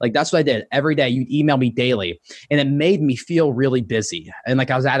 Like that's what I did every day. You'd email me daily, and it made me feel really busy. And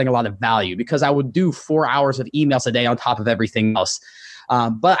like I was adding a lot of value because I would do 4 hours of emails a day on top of everything else.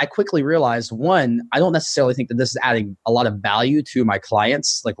 But I quickly realized, one, I don't necessarily think that this is adding a lot of value to my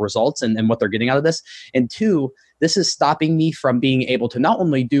clients, like results and what they're getting out of this. And two, this is stopping me from being able to not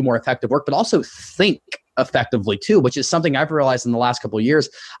only do more effective work, but also think effectively too, which is something I've realized in the last couple of years.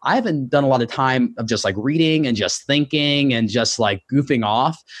 I haven't done a lot of time of just like reading and just thinking and just like goofing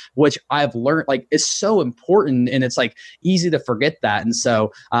off, which I've learned like is so important, and it's like easy to forget that. And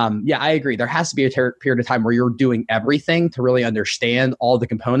so, I agree. There has to be a period of time where you're doing everything to really understand all the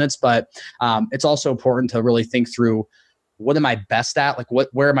components, but it's also important to really think through what am I best at? Like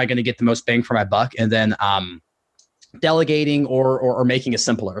where am I going to get the most bang for my buck? And then delegating or making it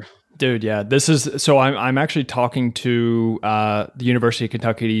simpler. Dude, yeah. I'm actually talking to the University of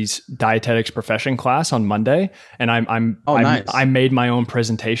Kentucky's dietetics profession class on Monday, and nice. I made my own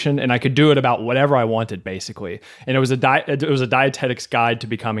presentation, and I could do it about whatever I wanted, basically. And it was a dietetics guide to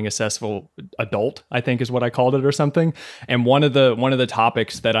becoming a successful adult, I think is what I called it or something. And one of the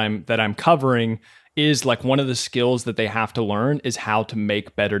topics that I'm covering is like one of the skills that they have to learn is how to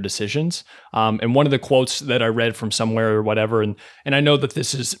make better decisions. And one of the quotes that I read from somewhere or whatever, and I know that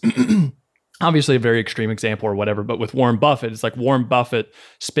this is obviously a very extreme example or whatever, but with Warren Buffett, it's like Warren Buffett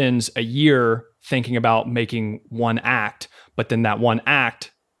spends a year thinking about making one act, but then that one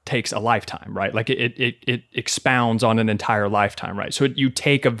act takes a lifetime, right? Like it expounds on an entire lifetime, right? So you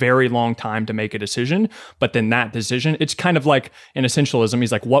take a very long time to make a decision, but then that decision, it's kind of like in essentialism,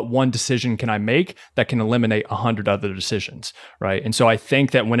 he's like, what one decision can I make that can eliminate 100 other decisions, right? And so I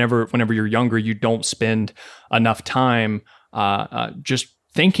think that whenever you're younger, you don't spend enough time just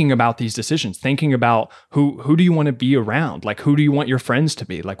thinking about these decisions, thinking about who do you want to be around? Like, who do you want your friends to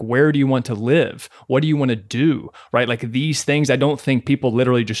be? Like, where do you want to live? What do you want to do? Right? Like these things, I don't think people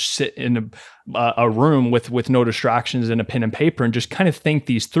literally just sit in a room with no distractions and a pen and paper and just kind of think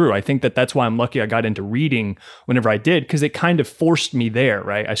these through. I think that's why I'm lucky I got into reading whenever I did, because it kind of forced me there,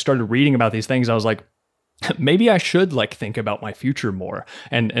 right? I started reading about these things. I was like, maybe I should like think about my future more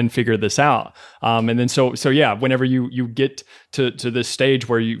and figure this out. And then so yeah, whenever you get to this stage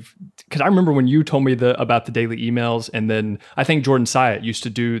where because I remember when you told me about the daily emails, and then I think Jordan Syatt used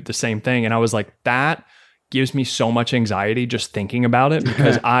to do the same thing, and I was like, that gives me so much anxiety just thinking about it,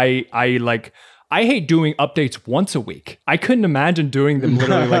 because I hate doing updates once a week. I couldn't imagine doing them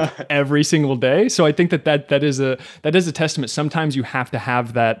literally like every single day. So I think that is a testament. Sometimes you have to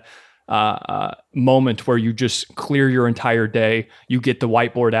have that moment where you just clear your entire day, you get the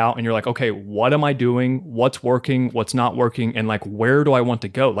whiteboard out and you're like, okay, what am I doing? What's working? What's not working? And like, where do I want to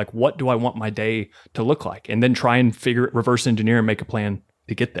go? Like, what do I want my day to look like? And then try and reverse engineer and make a plan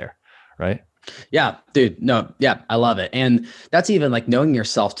to get there. Right. Yeah, dude. No. Yeah. I love it. And that's even like knowing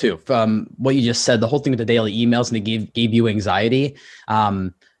yourself too, from what you just said, the whole thing with the daily emails, and it gave you anxiety.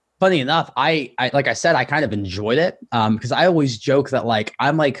 Funny enough, I like I said, I kind of enjoyed it because I always joke that like,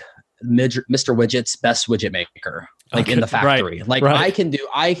 I'm like Mr. Widget's best widget maker, like in the factory. Right, like right.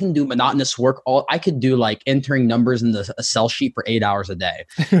 I can do monotonous work. I could do like entering numbers in a Excel sheet for 8 hours a day.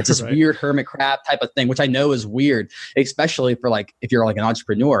 It's this right. weird hermit crab type of thing, which I know is weird, especially for like, if you're like an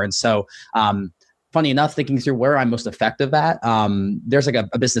entrepreneur. And so, funny enough, thinking through where I'm most effective at, there's like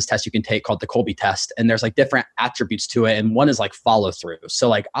a business test you can take called the Colby test. And there's like different attributes to it. And one is like follow through. So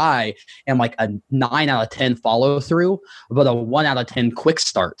like I am like a 9 out of 10 follow through, but a 1 out of 10 quick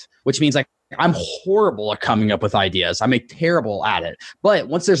start, which means like I'm horrible at coming up with ideas. I'm terrible at it. But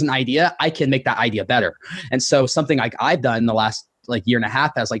once there's an idea, I can make that idea better. And so something like I've done in the last like year and a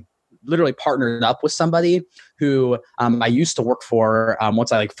half has like literally partnered up with somebody who I used to work for.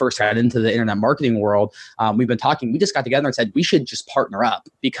 Once I like first got into the internet marketing world, we've been talking. We just got together and said we should just partner up,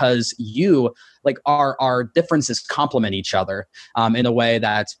 because our differences complement each other in a way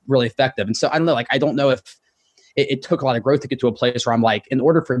that's really effective. And so I don't know, like I don't know if it took a lot of growth to get to a place where I'm like, in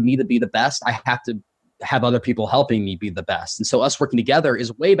order for me to be the best, I have to have other people helping me be the best. And so us working together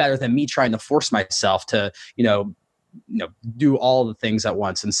is way better than me trying to force myself to do all the things at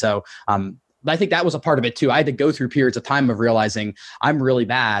once. And so I think that was a part of it too. I had to go through periods of time of realizing I'm really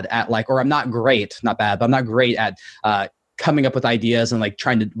bad at or I'm not great, not bad, but I'm not great at coming up with ideas and like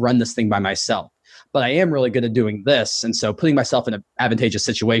trying to run this thing by myself. But I am really good at doing this. And so putting myself in an advantageous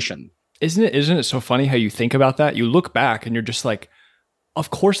situation. Isn't it so funny how you think about that? You look back and you're just like, of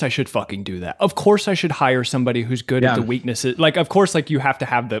course I should fucking do that. Of course I should hire somebody who's good at the weaknesses. Like, of course, like you have to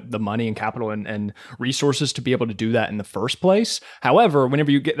have the money and capital and resources to be able to do that in the first place. However, whenever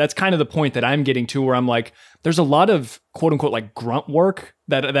you get, that's kind of the point that I'm getting to, where I'm like, there's a lot of quote unquote like grunt work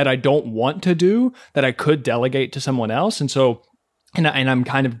that I don't want to do that I could delegate to someone else. And so And I'm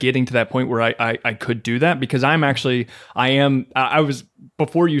kind of getting to that point where I could do that, because I was,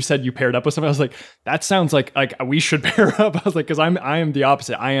 before you said you paired up with somebody, I was like, that sounds like we should pair up. I was like, because I am the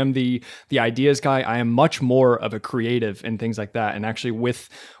opposite. I am the ideas guy. I am much more of a creative and things like that. And actually with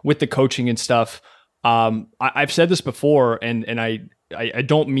the coaching and stuff, I've said this before, and I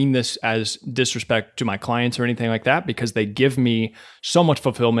don't mean this as disrespect to my clients or anything like that, because they give me so much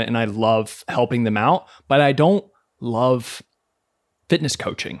fulfillment and I love helping them out, but I don't love fitness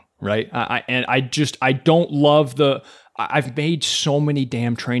coaching, right? I don't love I've made so many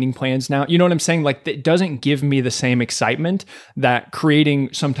damn training plans now. You know what I'm saying? Like, it doesn't give me the same excitement that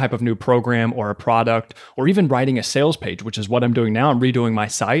creating some type of new program or a product, or even writing a sales page, which is what I'm doing now. I'm redoing my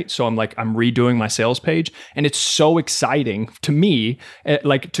site. So I'm redoing my sales page. And it's so exciting to me,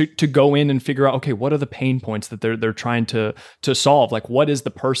 like to go in and figure out, okay, what are the pain points that they're trying to solve? Like, what is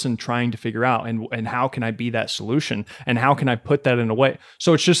the person trying to figure out, and how can I be that solution? And how can I put that in a way?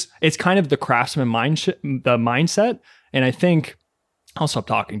 So it's kind of the craftsman mindset. And I think I'll stop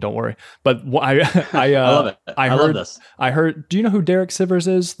talking. Don't worry. But I love it. I love this. I heard. Do you know who Derek Sivers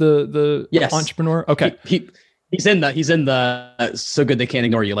is? The yes. entrepreneur. Okay. He's in the So Good They Can't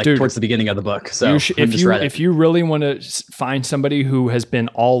Ignore You, like Dude, towards the beginning of the book. So if you really want to find somebody who has been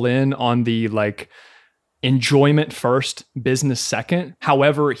all in on the like enjoyment first, business second.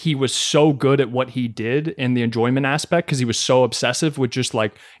 However, he was so good at what he did in the enjoyment aspect because he was so obsessive with just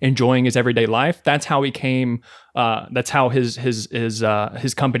like enjoying his everyday life. That's how he came. That's how his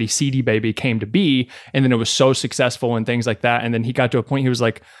company CD Baby came to be, and then it was so successful and things like that. And then he got to a point he was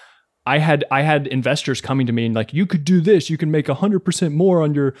like, I had investors coming to me and like, you could do this, you can make 100% more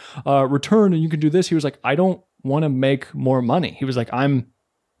on your return, and you can do this. He was like, I don't want to make more money. He was like, I'm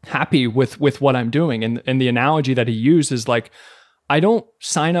happy with what I'm doing. And the analogy that he used is like, I don't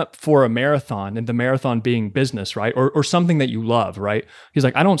sign up for a marathon, and the marathon being business, right? Or something that you love, right? He's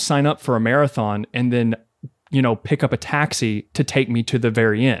like, I don't sign up for a marathon and then, pick up a taxi to take me to the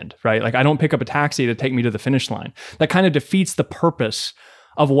very end, right? Like I don't pick up a taxi to take me to the finish line. That kind of defeats the purpose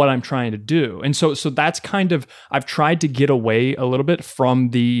of what I'm trying to do. And so that's kind of, I've tried to get away a little bit from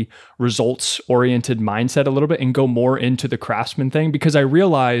the results oriented mindset a little bit and go more into the craftsman thing, because I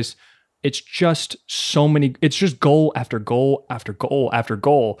realize it's just it's just goal after goal after goal after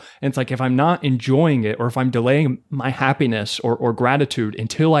goal. And it's like, if I'm not enjoying it, or if I'm delaying my happiness or gratitude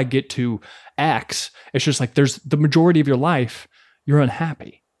until I get to X, it's just like there's the majority of your life, you're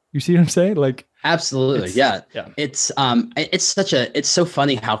unhappy. You see what I'm saying? Like, absolutely. Yeah. It's so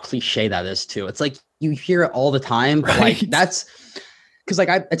funny how cliche that is too. It's like, you hear it all the time, but like, that's because like,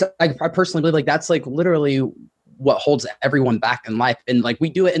 I personally believe like, that's like literally what holds everyone back in life. And like, we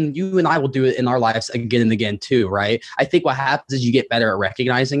do it, and you and I will do it in our lives again and again too. Right. I think what happens is you get better at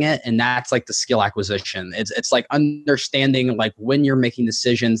recognizing it. And that's like the skill acquisition. It's like understanding like when you're making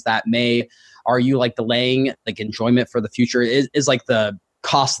decisions are you like delaying like enjoyment for the future is like the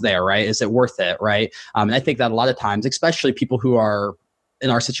cost there, right? Is it worth it, right? And I think that a lot of times, especially people who are in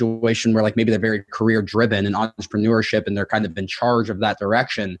our situation where like maybe they're very career driven and entrepreneurship and they're kind of in charge of that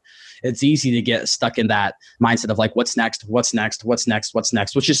direction, it's easy to get stuck in that mindset of like, what's next,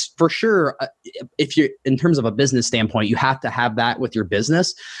 which is for sure, if you're in terms of a business standpoint, you have to have that with your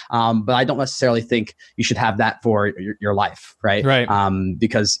business. But I don't necessarily think you should have that for your life, right? Right.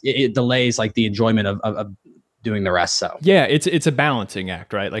 Because it delays like the enjoyment of doing the rest. So yeah, it's a balancing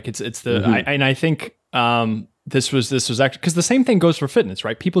act, right? Like it's the, I think this was actually, because the same thing goes for fitness,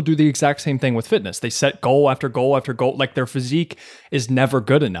 right? People do the exact same thing with fitness. They set goal after goal after goal. Like their physique is never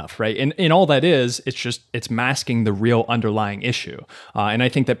good enough, right? And all that it's masking the real underlying issue. And I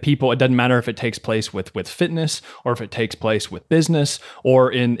think that it doesn't matter if it takes place with fitness, or if it takes place with business,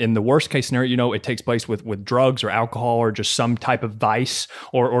 or in the worst case scenario, it takes place with drugs or alcohol, or just some type of vice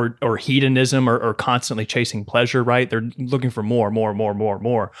or hedonism, or constantly chasing pleasure, right? They're looking for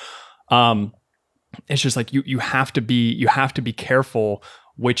more. It's just like you have to be careful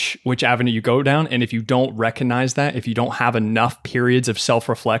which avenue you go down. And if you don't recognize that, if you don't have enough periods of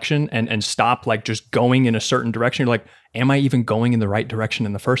self-reflection and stop like just going in a certain direction, you're like, am I even going in the right direction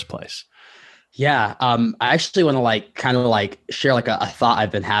in the first place? Yeah. I actually want to like kind of like share like a thought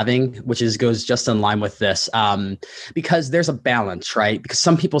I've been having, which goes just in line with this. Because there's a balance, right? Because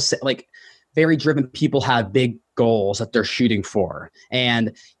some people say like very driven people have big goals that they're shooting for.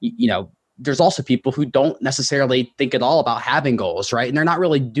 And, there's also people who don't necessarily think at all about having goals, right? And they're not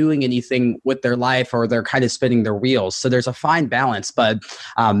really doing anything with their life, or they're kind of spinning their wheels. So there's a fine balance. But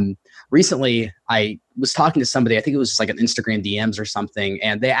recently I was talking to somebody, I think it was just like an Instagram DMs or something.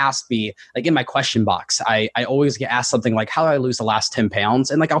 And they asked me, like in my question box, I always get asked something like, how do I lose the last 10 pounds?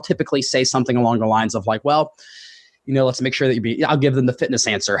 And like, I'll typically say something along the lines of like, well, let's make sure that I'll give them the fitness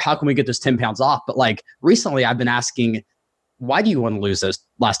answer. How can we get those 10 pounds off? But like recently I've been asking, why do you want to lose those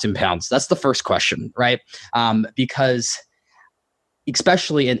last 10 pounds? That's the first question, right? Because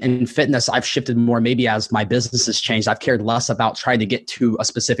especially in fitness, I've shifted more, maybe as my business has changed, I've cared less about trying to get to a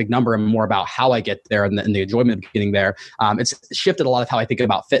specific number and more about how I get there and the enjoyment of getting there. It's shifted a lot of how I think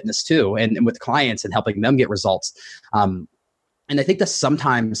about fitness too, and with clients and helping them get results. And I think that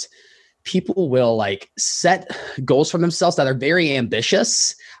sometimes people will like set goals for themselves that are very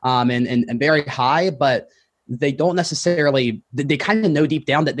ambitious and very high, but they don't necessarily, they kind of know deep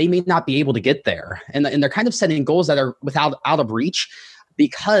down that they may not be able to get there. And they're kind of setting goals that are out of reach,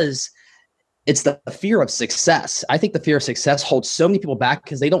 because it's the fear of success. I think the fear of success holds so many people back,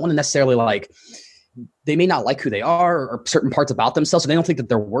 because they don't want to necessarily like they may not like who they are or certain parts about themselves. So they don't think that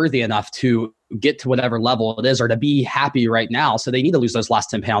they're worthy enough to get to whatever level it is or to be happy right now. So they need to lose those last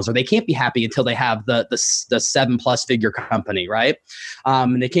 10 pounds, or they can't be happy until they have the 7+ figure company, right?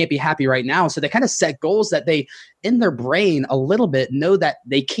 And they can't be happy right now. So they kind of set goals that they, in their brain a little bit, know that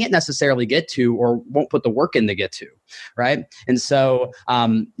they can't necessarily get to or won't put the work in to get to, right? And so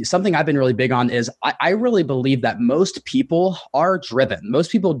something I've been really big on is I really believe that most people are driven.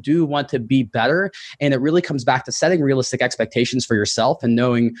 Most people do want to be better. And it really comes back to setting realistic expectations for yourself and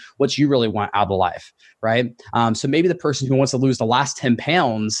knowing what you really want out of life, right? So maybe the person who wants to lose the last 10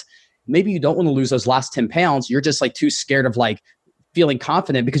 pounds, maybe you don't want to lose those last 10 pounds. You're just like too scared of like feeling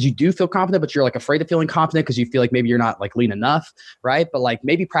confident, because you do feel confident, but you're like afraid of feeling confident because you feel like maybe you're not like lean enough, right? But like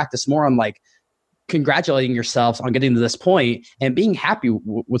maybe practice more on like congratulating yourselves on getting to this point and being happy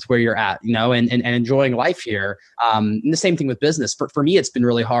with where you're at, you know, and enjoying life here. And the same thing with business. For me, it's been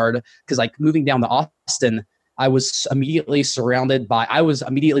really hard because like moving down to Austin, I was immediately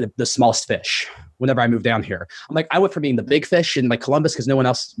the smallest fish whenever I moved down here. I'm like, I went from being the big fish in like Columbus because no one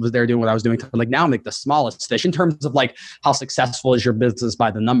else was there doing what I was doing. Like now I'm like the smallest fish in terms of like how successful is your business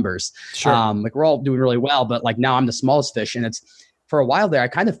by the numbers. Sure. Like we're all doing really well, but like now I'm the smallest fish. And it's, for a while there, I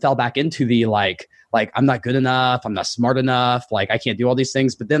kind of fell back into the like I'm not good enough. I'm not smart enough. Like I can't do all these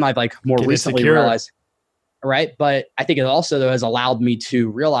things. But then I've like more recently realized, right? But I think it also though has allowed me to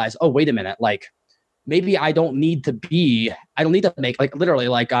realize, oh, wait a minute, like maybe I don't need to make like literally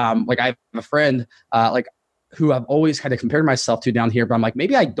like I have a friend like who I've always kind of compared myself to down here, but I'm like,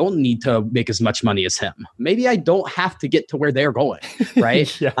 maybe I don't need to make as much money as him. Maybe I don't have to get to where they're going.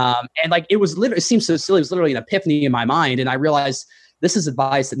 Right. Yeah. And like, it seems so silly. It was literally an epiphany in my mind. And I realized this is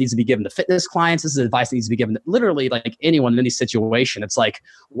advice that needs to be given to fitness clients. This is advice that needs to be given to literally like anyone in any situation. It's like,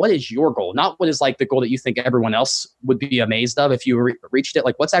 what is your goal? Not what is like the goal that you think everyone else would be amazed of if you reached it.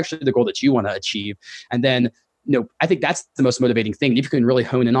 Like what's actually the goal that you want to achieve? And then, you know, I think that's the most motivating thing. If you can really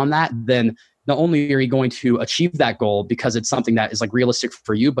hone in on that, then not only are you going to achieve that goal because it's something that is like realistic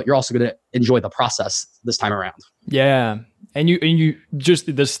for you, but you're also going to enjoy the process this time around. Yeah. And you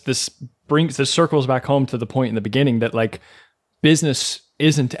just, this circles back home to the point in the beginning that like, business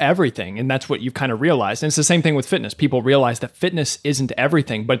isn't everything. And that's what you've kind of realized. And it's the same thing with fitness. People realize that fitness isn't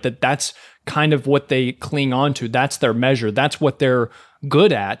everything, but that's kind of what they cling on to. That's their measure. That's what they're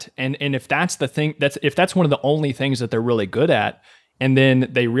good at. And if that's the thing, if that's one of the only things that they're really good at, and then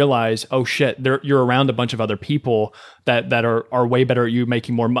they realize, oh shit, you're around a bunch of other people that are way better at you,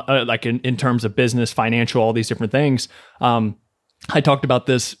 making more, like in terms of business, financial, all these different things. I talked about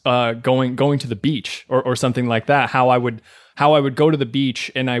this going to the beach or something like that. How I would go to the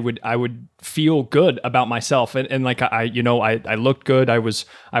beach and I would feel good about myself and like I looked good. I was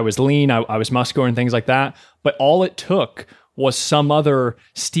lean. I was muscular and things like that. But all it took was some other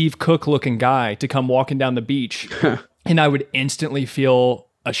Steve Cook looking guy to come walking down the beach, and I would instantly feel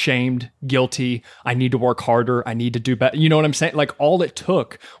ashamed, guilty. I need to work harder. I need to do better. You know what I'm saying? Like all it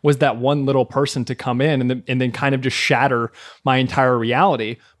took was that one little person to come in and then kind of just shatter my entire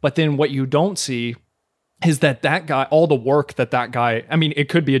reality. But then what you don't see is that guy, all the work that guy, I mean, it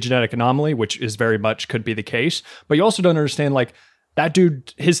could be a genetic anomaly, which is very much could be the case, but you also don't understand like that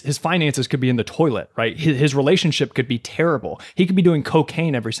dude, his finances could be in the toilet, right? His relationship could be terrible. He could be doing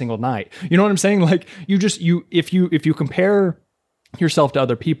cocaine every single night. You know what I'm saying? Like if you compare yourself to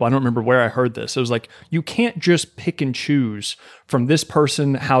other people, I don't remember where I heard this. It was like, you can't just pick and choose from this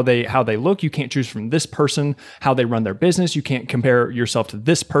person, how they look. You can't choose from this person, how they run their business. You can't compare yourself to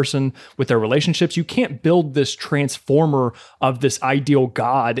this person with their relationships. You can't build this transformer of this ideal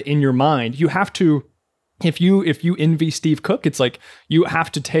God in your mind. You have to, if you envy Steve Cook, it's like you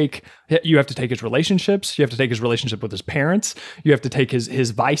have to take his relationships, you have to take his relationship with his parents, you have to take his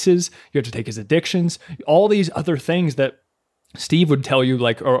vices, you have to take his addictions, all these other things that Steve would tell you,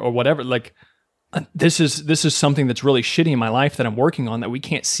 like, or whatever, like, this is something that's really shitty in my life that I'm working on that we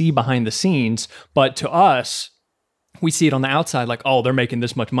can't see behind the scenes. But to us, we see it on the outside, like, oh, they're making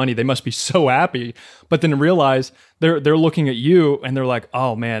this much money, they must be so happy. But then realize they're looking at you and they're like,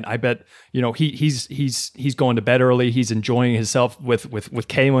 oh man, I bet, you know, he's going to bed early, he's enjoying himself with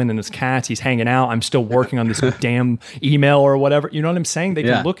Kaylin and his cats, he's hanging out. I'm still working on this damn email or whatever. You know what I'm saying? They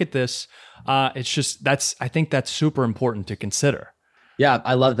can look at this. It's just, I think that's super important to consider. Yeah,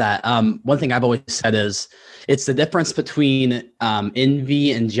 I love that. One thing I've always said is it's the difference between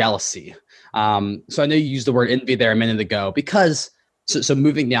envy and jealousy. So I know you used the word envy there a minute ago because so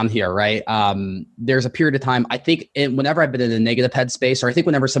moving down here, right? There's a period of time, I think whenever I've been in a negative headspace, or I think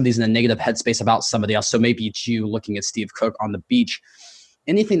whenever somebody's in a negative headspace about somebody else, so maybe it's you looking at Steve Cook on the beach,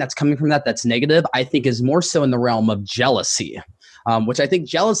 anything that's coming from that's negative, I think is more so in the realm of jealousy. which I think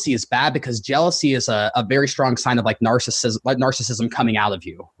jealousy is bad because jealousy is a very strong sign of like narcissism coming out of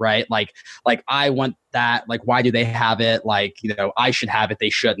you, right? Like I want that, like, why do they have it? Like, I should have it, they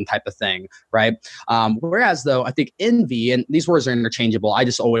shouldn't, type of thing, right? Whereas though, I think envy, and these words are interchangeable, I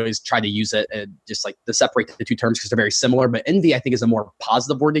just always try to use it just like to separate the two terms because they're very similar. But envy, I think, is a more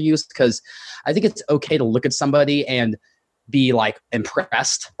positive word to use because I think it's okay to look at somebody and be like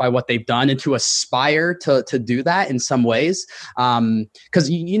impressed by what they've done and to aspire to do that in some ways. Because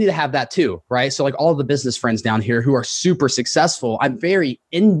you need to have that too, right? So like all of the business friends down here who are super successful, I'm very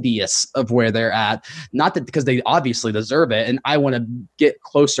envious of where they're at. Not that because they obviously deserve it, and I want to get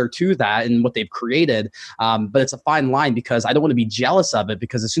closer to that and what they've created. But it's a fine line because I don't want to be jealous of it,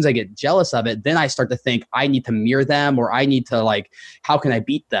 because as soon as I get jealous of it, then I start to think I need to mirror them, or I need to like, how can I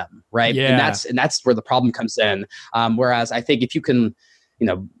beat them, right? Yeah. And that's where the problem comes in. Whereas I think if you can,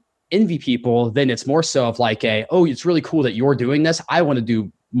 envy people, then it's more so of like oh, it's really cool that you're doing this. I want to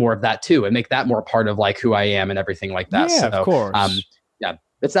do more of that too, and make that more part of like who I am and everything like that. Yeah, so, of course. Yeah,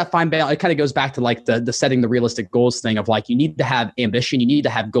 it's that fine balance. It kind of goes back to like the setting the realistic goals thing of like, you need to have ambition, you need to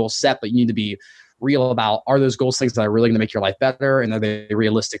have goals set, but you need to be real about, are those goals things that are really going to make your life better, and are they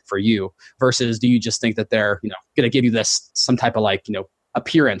realistic for you, versus do you just think that they're going to give you this some type of like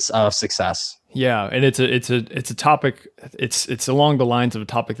appearance of success. Yeah, and it's a topic. It's along the lines of a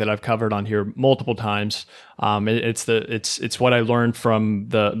topic that I've covered on here multiple times. It's what I learned from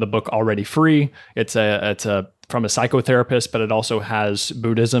the book Already Free. It's from a psychotherapist, but it also has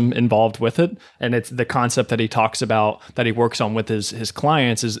Buddhism involved with it. And it's the concept that he talks about, that he works on with his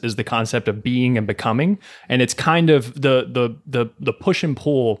clients, is the concept of being and becoming. And it's kind of the push and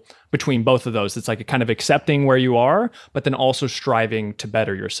pull between both of those. It's like a kind of accepting where you are, but then also striving to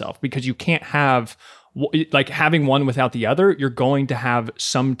better yourself, because you can't have like having one without the other. You're going to have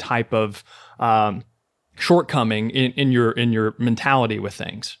some type of shortcoming in your mentality with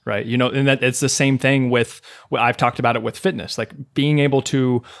things, right? And that it's the same thing with, I've talked about it with fitness, like being able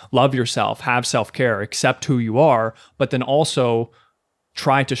to love yourself, have self-care, accept who you are, but then also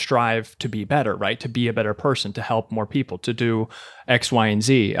try to strive to be better, right? To be a better person, to help more people, to do X, Y, and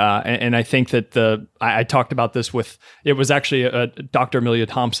Z. And I think that I talked about this with, it was actually Dr. Amelia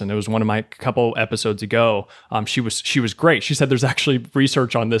Thompson. It was one of my couple episodes ago. She was great. She said there's actually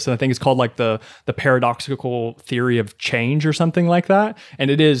research on this, and I think it's called like the paradoxical theory of change or something like that. And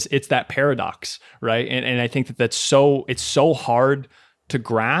it's that paradox, right? And I think it's so hard to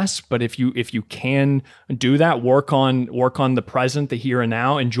grasp, but if you can do that, work on the present, the here and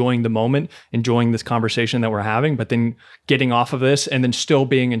now, enjoying the moment, enjoying this conversation that we're having, but then getting off of this and then still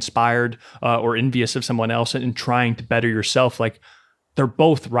being inspired or envious of someone else and trying to better yourself, like they're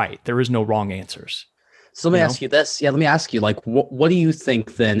both right. There is no wrong answers. So let me ask you this. Yeah, let me ask you, like, what do you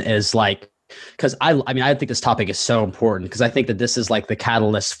think then is like, because I think this topic is so important, because I think that this is like the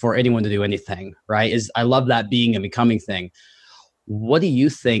catalyst for anyone to do anything, right? I love that being and becoming thing. What do you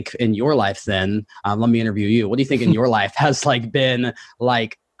think in your life then? Let me interview you. What do you think in your life has like been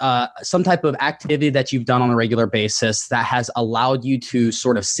like some type of activity that you've done on a regular basis that has allowed you to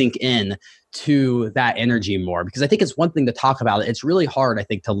sort of sink in to that energy more? Because I think it's one thing to talk about it. It's really hard, I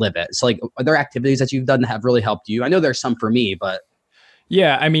think, to live it. So like, are there activities that you've done that have really helped you? I know there's some for me, but.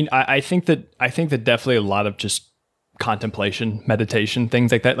 Yeah, I mean, I think that definitely a lot of just contemplation, meditation,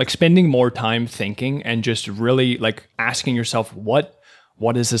 things like that, like spending more time thinking and just really like asking yourself, what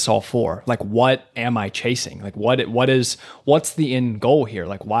is this all for? Like, what am I chasing? Like, what's the end goal here?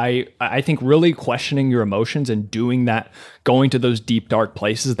 Like, why? I think really questioning your emotions and doing that, going to those deep, dark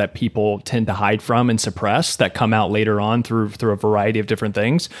places that people tend to hide from and suppress, that come out later on through a variety of different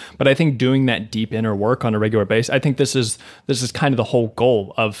things. But I think doing that deep inner work on a regular basis, I think this is kind of the whole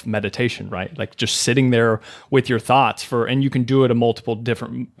goal of meditation, right? Like just sitting there with your thoughts and you can do it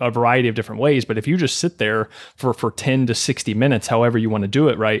a variety of different ways. But if you just sit there for 10 to 60 minutes, however you want to do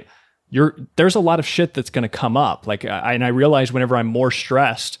it, right? There's a lot of shit that's going to come up. Like, I realize whenever I'm more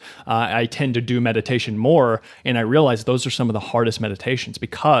stressed, I tend to do meditation more. And I realize those are some of the hardest meditations,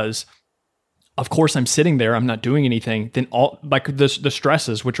 because of course I'm sitting there, I'm not doing anything. Then all like the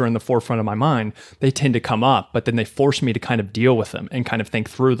stresses, which are in the forefront of my mind, they tend to come up, but then they force me to kind of deal with them and kind of think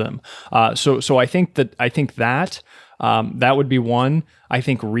through them. So I think that would be one. I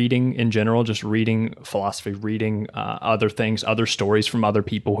think reading in general, just reading philosophy, reading other things, other stories from other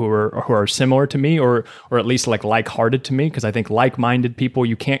people who are similar to me, or at least like-hearted to me. Because I think like-minded people,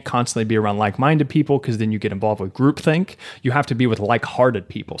 you can't constantly be around like-minded people, because then you get involved with groupthink. You have to be with like-hearted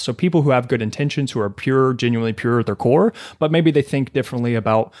people. So people who have good intentions, who are pure, genuinely pure at their core, but maybe they think differently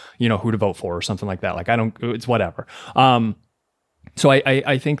about who to vote for or something like that. Like it's whatever. So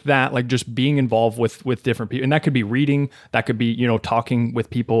I think that like just being involved with different people, and that could be reading, that could be, you know, talking with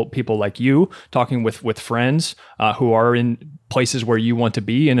people like you, talking with friends who are in places where you want to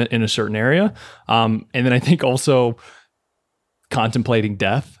be in a certain area. And then I think also contemplating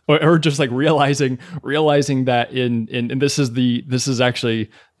death, or just like realizing that and this is actually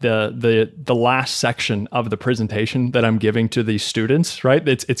the last section of the presentation that I'm giving to these students, right?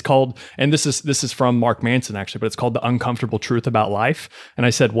 It's called, and this is from Mark Manson actually, but it's called The Uncomfortable Truth About Life. And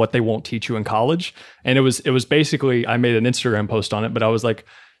I said, what they won't teach you in college. And it was basically, I made an Instagram post on it, but I was like,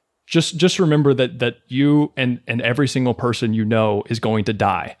 just remember that you and every single person you know is going to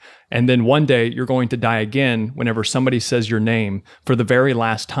die. And then one day you're going to die again whenever somebody says your name for the very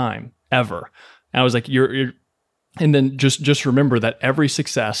last time ever. And I was like, you're and then just remember that every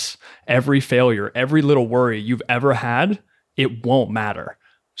success, every failure, every little worry you've ever had, it won't matter.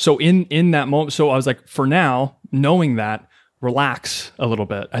 So in that moment, so I was like, for now, knowing that, relax a little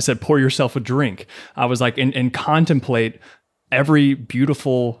bit. I said, pour yourself a drink. I was like, and contemplate every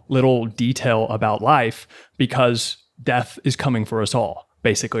beautiful little detail about life, because death is coming for us all,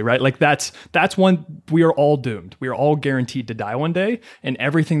 basically, right? Like that's one, we are all doomed. We are all guaranteed to die one day, and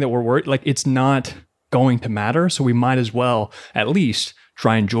everything that we're worried, like it's not going to matter. So we might as well at least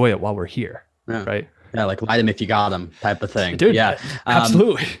try and enjoy it while we're here. Yeah. Right. Yeah. Like light them if you got them type of thing. Dude, yeah.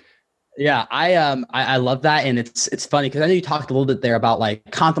 Absolutely. Yeah, I love that, and it's funny because I know you talked a little bit there about like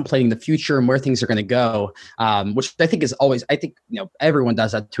contemplating the future and where things are going to go, which I think is always, I think, you know, everyone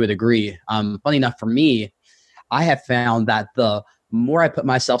does that to a degree. Funny enough for me, I have found that the more I put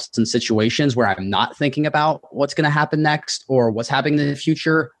myself in situations where I'm not thinking about what's going to happen next or what's happening in the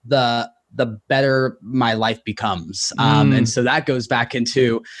future, the better my life becomes. And so that goes back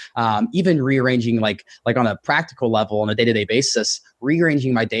into even rearranging like on a practical level on a day-to-day basis,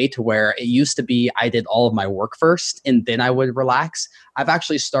 rearranging my day to where it used to be I did all of my work first and then I would relax. I've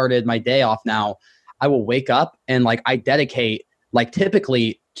actually started my day off now. I will wake up and like I dedicate like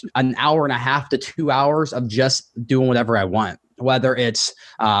typically an hour and a half to 2 hours of just doing whatever I want. Whether it's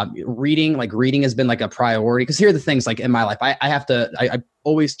reading, like reading has been like a priority. Because here are the things like in my life, I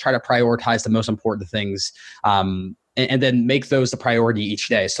always try to prioritize the most important things and then make those the priority each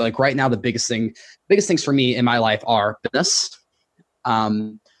day. So like right now, the biggest things for me in my life are business.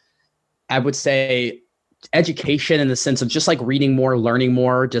 I would say education in the sense of just like reading more, learning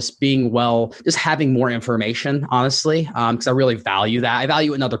more, just being just having more information, honestly, because I really value that. I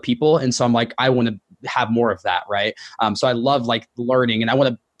value it in other people. And so I'm like, I want to have more of that. Right. So I love like learning, and I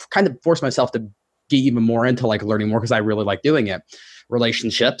want to kind of force myself to get even more into like learning more because I really like doing it.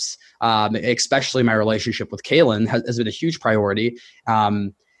 Relationships, especially my relationship with Kaylin has been a huge priority.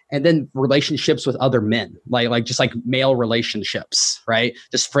 And then relationships with other men, like just like male relationships, right?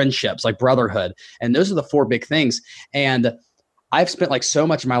 Just friendships, like brotherhood. And those are the 4 big things. And I've spent like so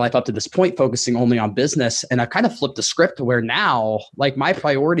much of my life up to this point focusing only on business. And I've kind of flipped the script to where now, like my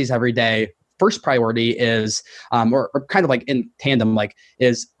priorities every day, first priority is, or kind of like in tandem, like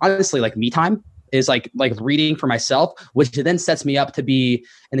is honestly like me time. Is like reading for myself, which then sets me up to be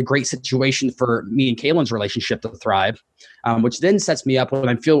in a great situation for me and Kaylin's relationship to thrive, which then sets me up when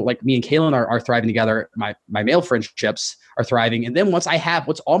I feel like me and Kaylin are thriving together, my male friendships are thriving. And then once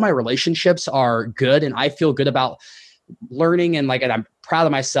all my relationships are good and I feel good about learning and I'm proud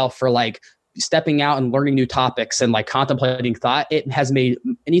of myself for like stepping out and learning new topics and like contemplating thought, it has made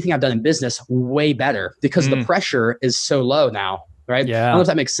anything I've done in business way better because the pressure is so low now. Right. Yeah. I don't know if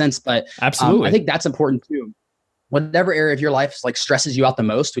that makes sense, but absolutely. I think that's important too. Whatever area of your life like stresses you out the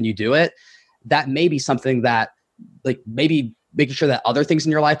most when you do it, that may be something that like maybe making sure that other things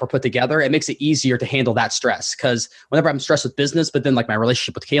in your life are put together. It makes it easier to handle that stress. Cause whenever I'm stressed with business, but then like my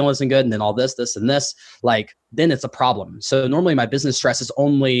relationship with Kaylin isn't good. And then all this, and this, like, then it's a problem. So normally my business stress is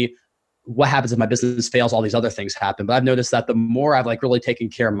only what happens if my business fails, all these other things happen. But I've noticed that the more I've like really taken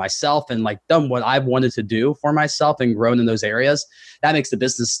care of myself and like done what I've wanted to do for myself and grown in those areas, that makes the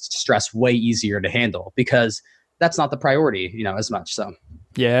business stress way easier to handle because that's not the priority, as much. So,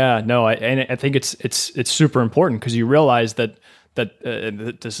 yeah, no, I think it's super important because you realize that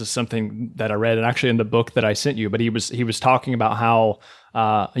this is something that I read and actually in the book that I sent you, but he was talking about how,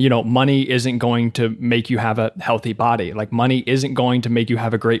 money isn't going to make you have a healthy body. Like money isn't going to make you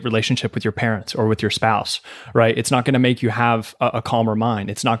have a great relationship with your parents or with your spouse, right? It's not going to make you have a calmer mind.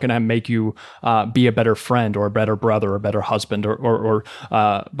 It's not going to make you be a better friend or a better brother or a better husband or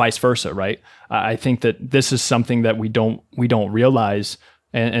vice versa, right? I think that this is something that we don't realize.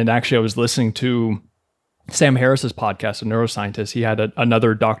 And actually I was listening to Sam Harris's podcast, a neuroscientist. He had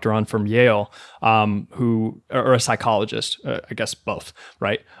another doctor on from Yale, or a psychologist, I guess both,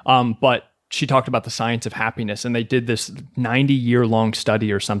 right? But she talked about the science of happiness, and they did this 90-year-long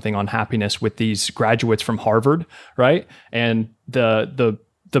study or something on happiness with these graduates from Harvard, right? And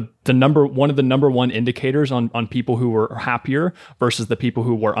one of the number one indicators on people who were happier versus the people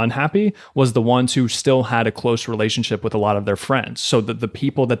who were unhappy was the ones who still had a close relationship with a lot of their friends. So the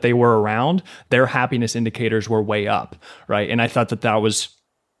people that they were around, their happiness indicators were way up, right? And I thought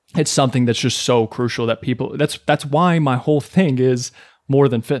it's something that's just so crucial that people, that's why my whole thing is more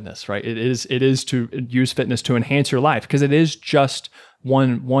than fitness, right? It is to use fitness to enhance your life, because it is just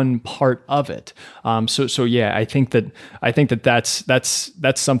one part of it. So yeah, I think that's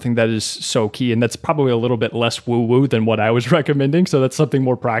something that is so key, and that's probably a little bit less woo-woo than what I was recommending. So that's something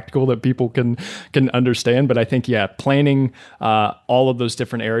more practical that people can understand. But I think, yeah, planning all of those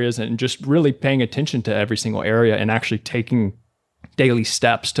different areas and just really paying attention to every single area and actually taking daily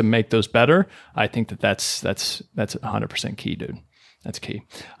steps to make those better. I think that's 100% key, dude. That's key.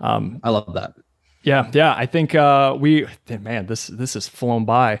 I love that. Yeah. I think this has flown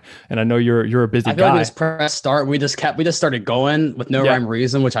by, and I know you're a busy guy. I feel like we just pressed start. We just started going with no rhyme or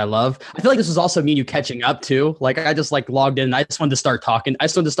reason, which I love. I feel like this was also me and you catching up too. Like I just logged in and I just wanted to start talking. I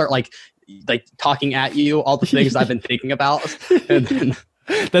just wanted to start like talking at you all the things I've been thinking about. And then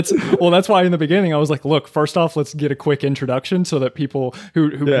that's why in the beginning I was like, look, first off, let's get a quick introduction so that people who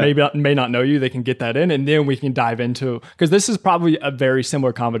may not know you, they can get that in, and then we can dive into, because this is probably a very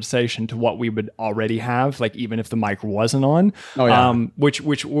similar conversation to what we would already have, like even if the mic wasn't on. Oh, yeah. Which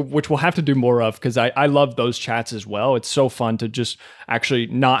we'll have to do more of, because I love those chats as well. It's so fun to just actually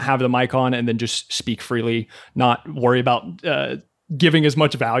not have the mic on and then just speak freely, not worry about giving as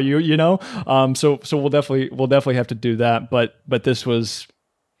much value, so we'll definitely have to do that. But this was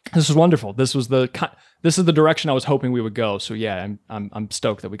wonderful. This is the direction I was hoping we would go. So yeah, I'm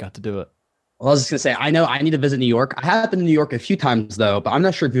stoked that we got to do it. Well, I was just gonna say, I know I need to visit New York. I have been to New York a few times though, but I'm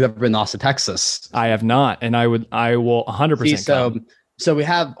not sure if you've ever been to Austin, Texas. I have not, and I will 100% come. So we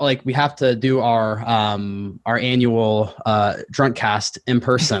have to do our annual drunk cast in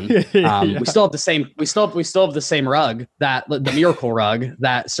person. We still have the same rug, the miracle rug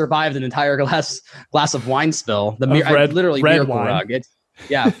that survived an entire glass of wine spill. The red miracle wine. Rug.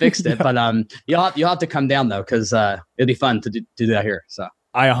 Fixed it. But you'll have to come down though, because it'd be fun to do that here. So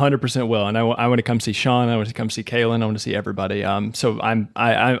I 100% will, and I want to come see Sean. I want to come see Kaylin. I want to see everybody. So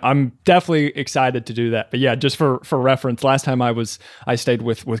I'm definitely excited to do that. But yeah, just for reference, last time I stayed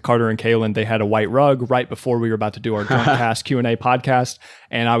with Carter and Kaylin, they had a white rug right before we were about to do our Drunk Cast Q&A podcast,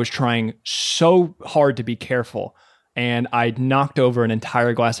 and I was trying so hard to be careful, and I knocked over an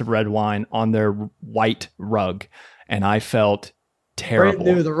entire glass of red wine on their white rug, and I felt terrible.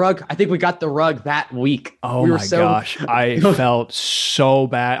 Brand new, the rug. I think we got the rug that week. Oh my gosh. I felt so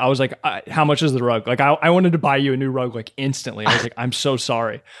bad. I was like, how much is the rug? Like I wanted to buy you a new rug like instantly. I was like, I'm so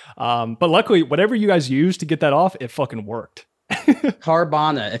sorry. But luckily, whatever you guys used to get that off, it fucking worked.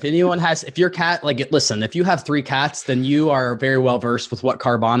 Carvana. If your cat, listen, if you have 3 cats, then you are very well versed with what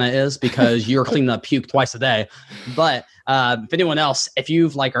Carvana is, because you're cleaning up puke twice a day. But if anyone else, if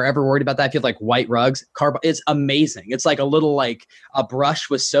you've are ever worried about that, if you have white rugs, it's amazing. It's like a little a brush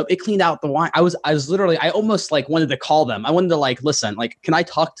with soap. It cleaned out the wine. I was literally, I almost wanted to call them. I wanted to listen, can I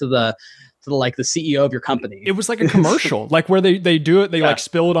talk to the CEO of your company? It was like a commercial, where they do it, they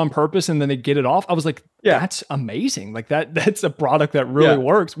spill it on purpose and then they get it off. I was like, that's amazing. That's a product that really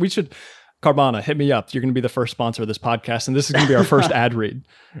works. We should, Carvana, hit me up. You're going to be the first sponsor of this podcast, and this is going to be our first ad read,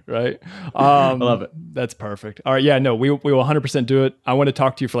 right? I love it. That's perfect. All right. Yeah, no, we will 100% do it. I want to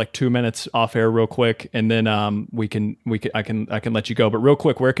talk to you for 2 minutes off air real quick, and then I can let you go. But real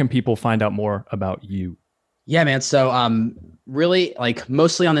quick, where can people find out more about you? Yeah, man. So, really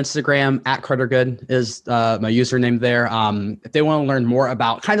mostly on Instagram, @CarterGood is my username there. If they want to learn more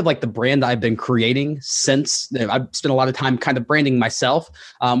about kind of the brand I've been creating since, I've spent a lot of time kind of branding myself,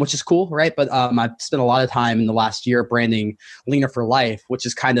 which is cool, right? But I've spent a lot of time in the last year branding Leaner for Life, which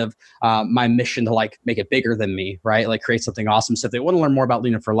is kind of my mission to make it bigger than me, right? Create something awesome. So if they want to learn more about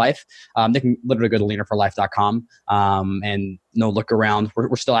Leaner for Life, they can literally go to leanerforlife.com and look around.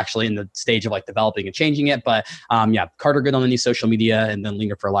 We're still actually in the stage of developing and changing it, but Carter Good on any social media, and then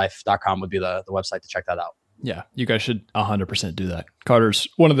leanerforlife.com would be the website to check that out. Yeah, you guys should 100% do that. Carter's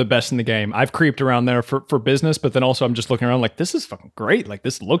one of the best in the game. I've creeped around there for business, but then also I'm just looking around this is fucking great.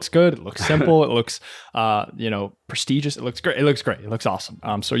 This looks good. It looks simple. It looks, prestigious. It looks great. It looks great. It looks awesome.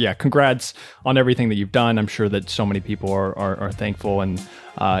 So yeah, congrats on everything that you've done. I'm sure that so many people are thankful, and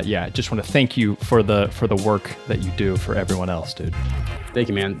just want to thank you for the work that you do for everyone else, dude. Thank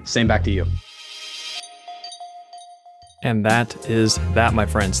you, man. Same back to you. And that is that, my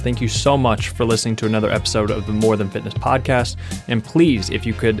friends. Thank you so much for listening to another episode of the More Than Fitness podcast. And please, if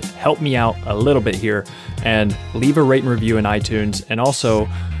you could help me out a little bit here and leave a rate and review in iTunes, and also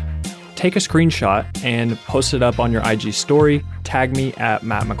take a screenshot and post it up on your IG story. Tag me at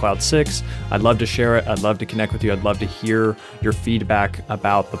Matt McLeod6. I'd love to share it. I'd love to connect with you. I'd love to hear your feedback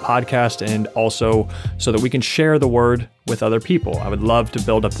about the podcast, and also so that we can share the word with other people. I would love to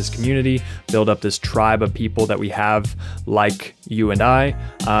build up this community, build up this tribe of people that we have like you and I,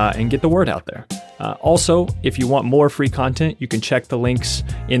 and get the word out there. Also, if you want more free content, you can check the links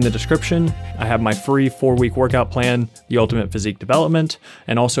in the description. I have my free 4-week workout plan, The Ultimate Physique Development.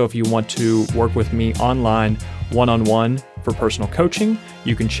 And also, if you want to work with me online, one-on-one for personal coaching,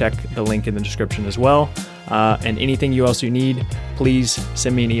 you can check the link in the description as well. And anything else you need, please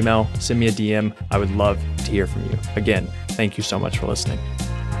send me an email, send me a DM. I would love to hear from you. Again, thank you so much for listening.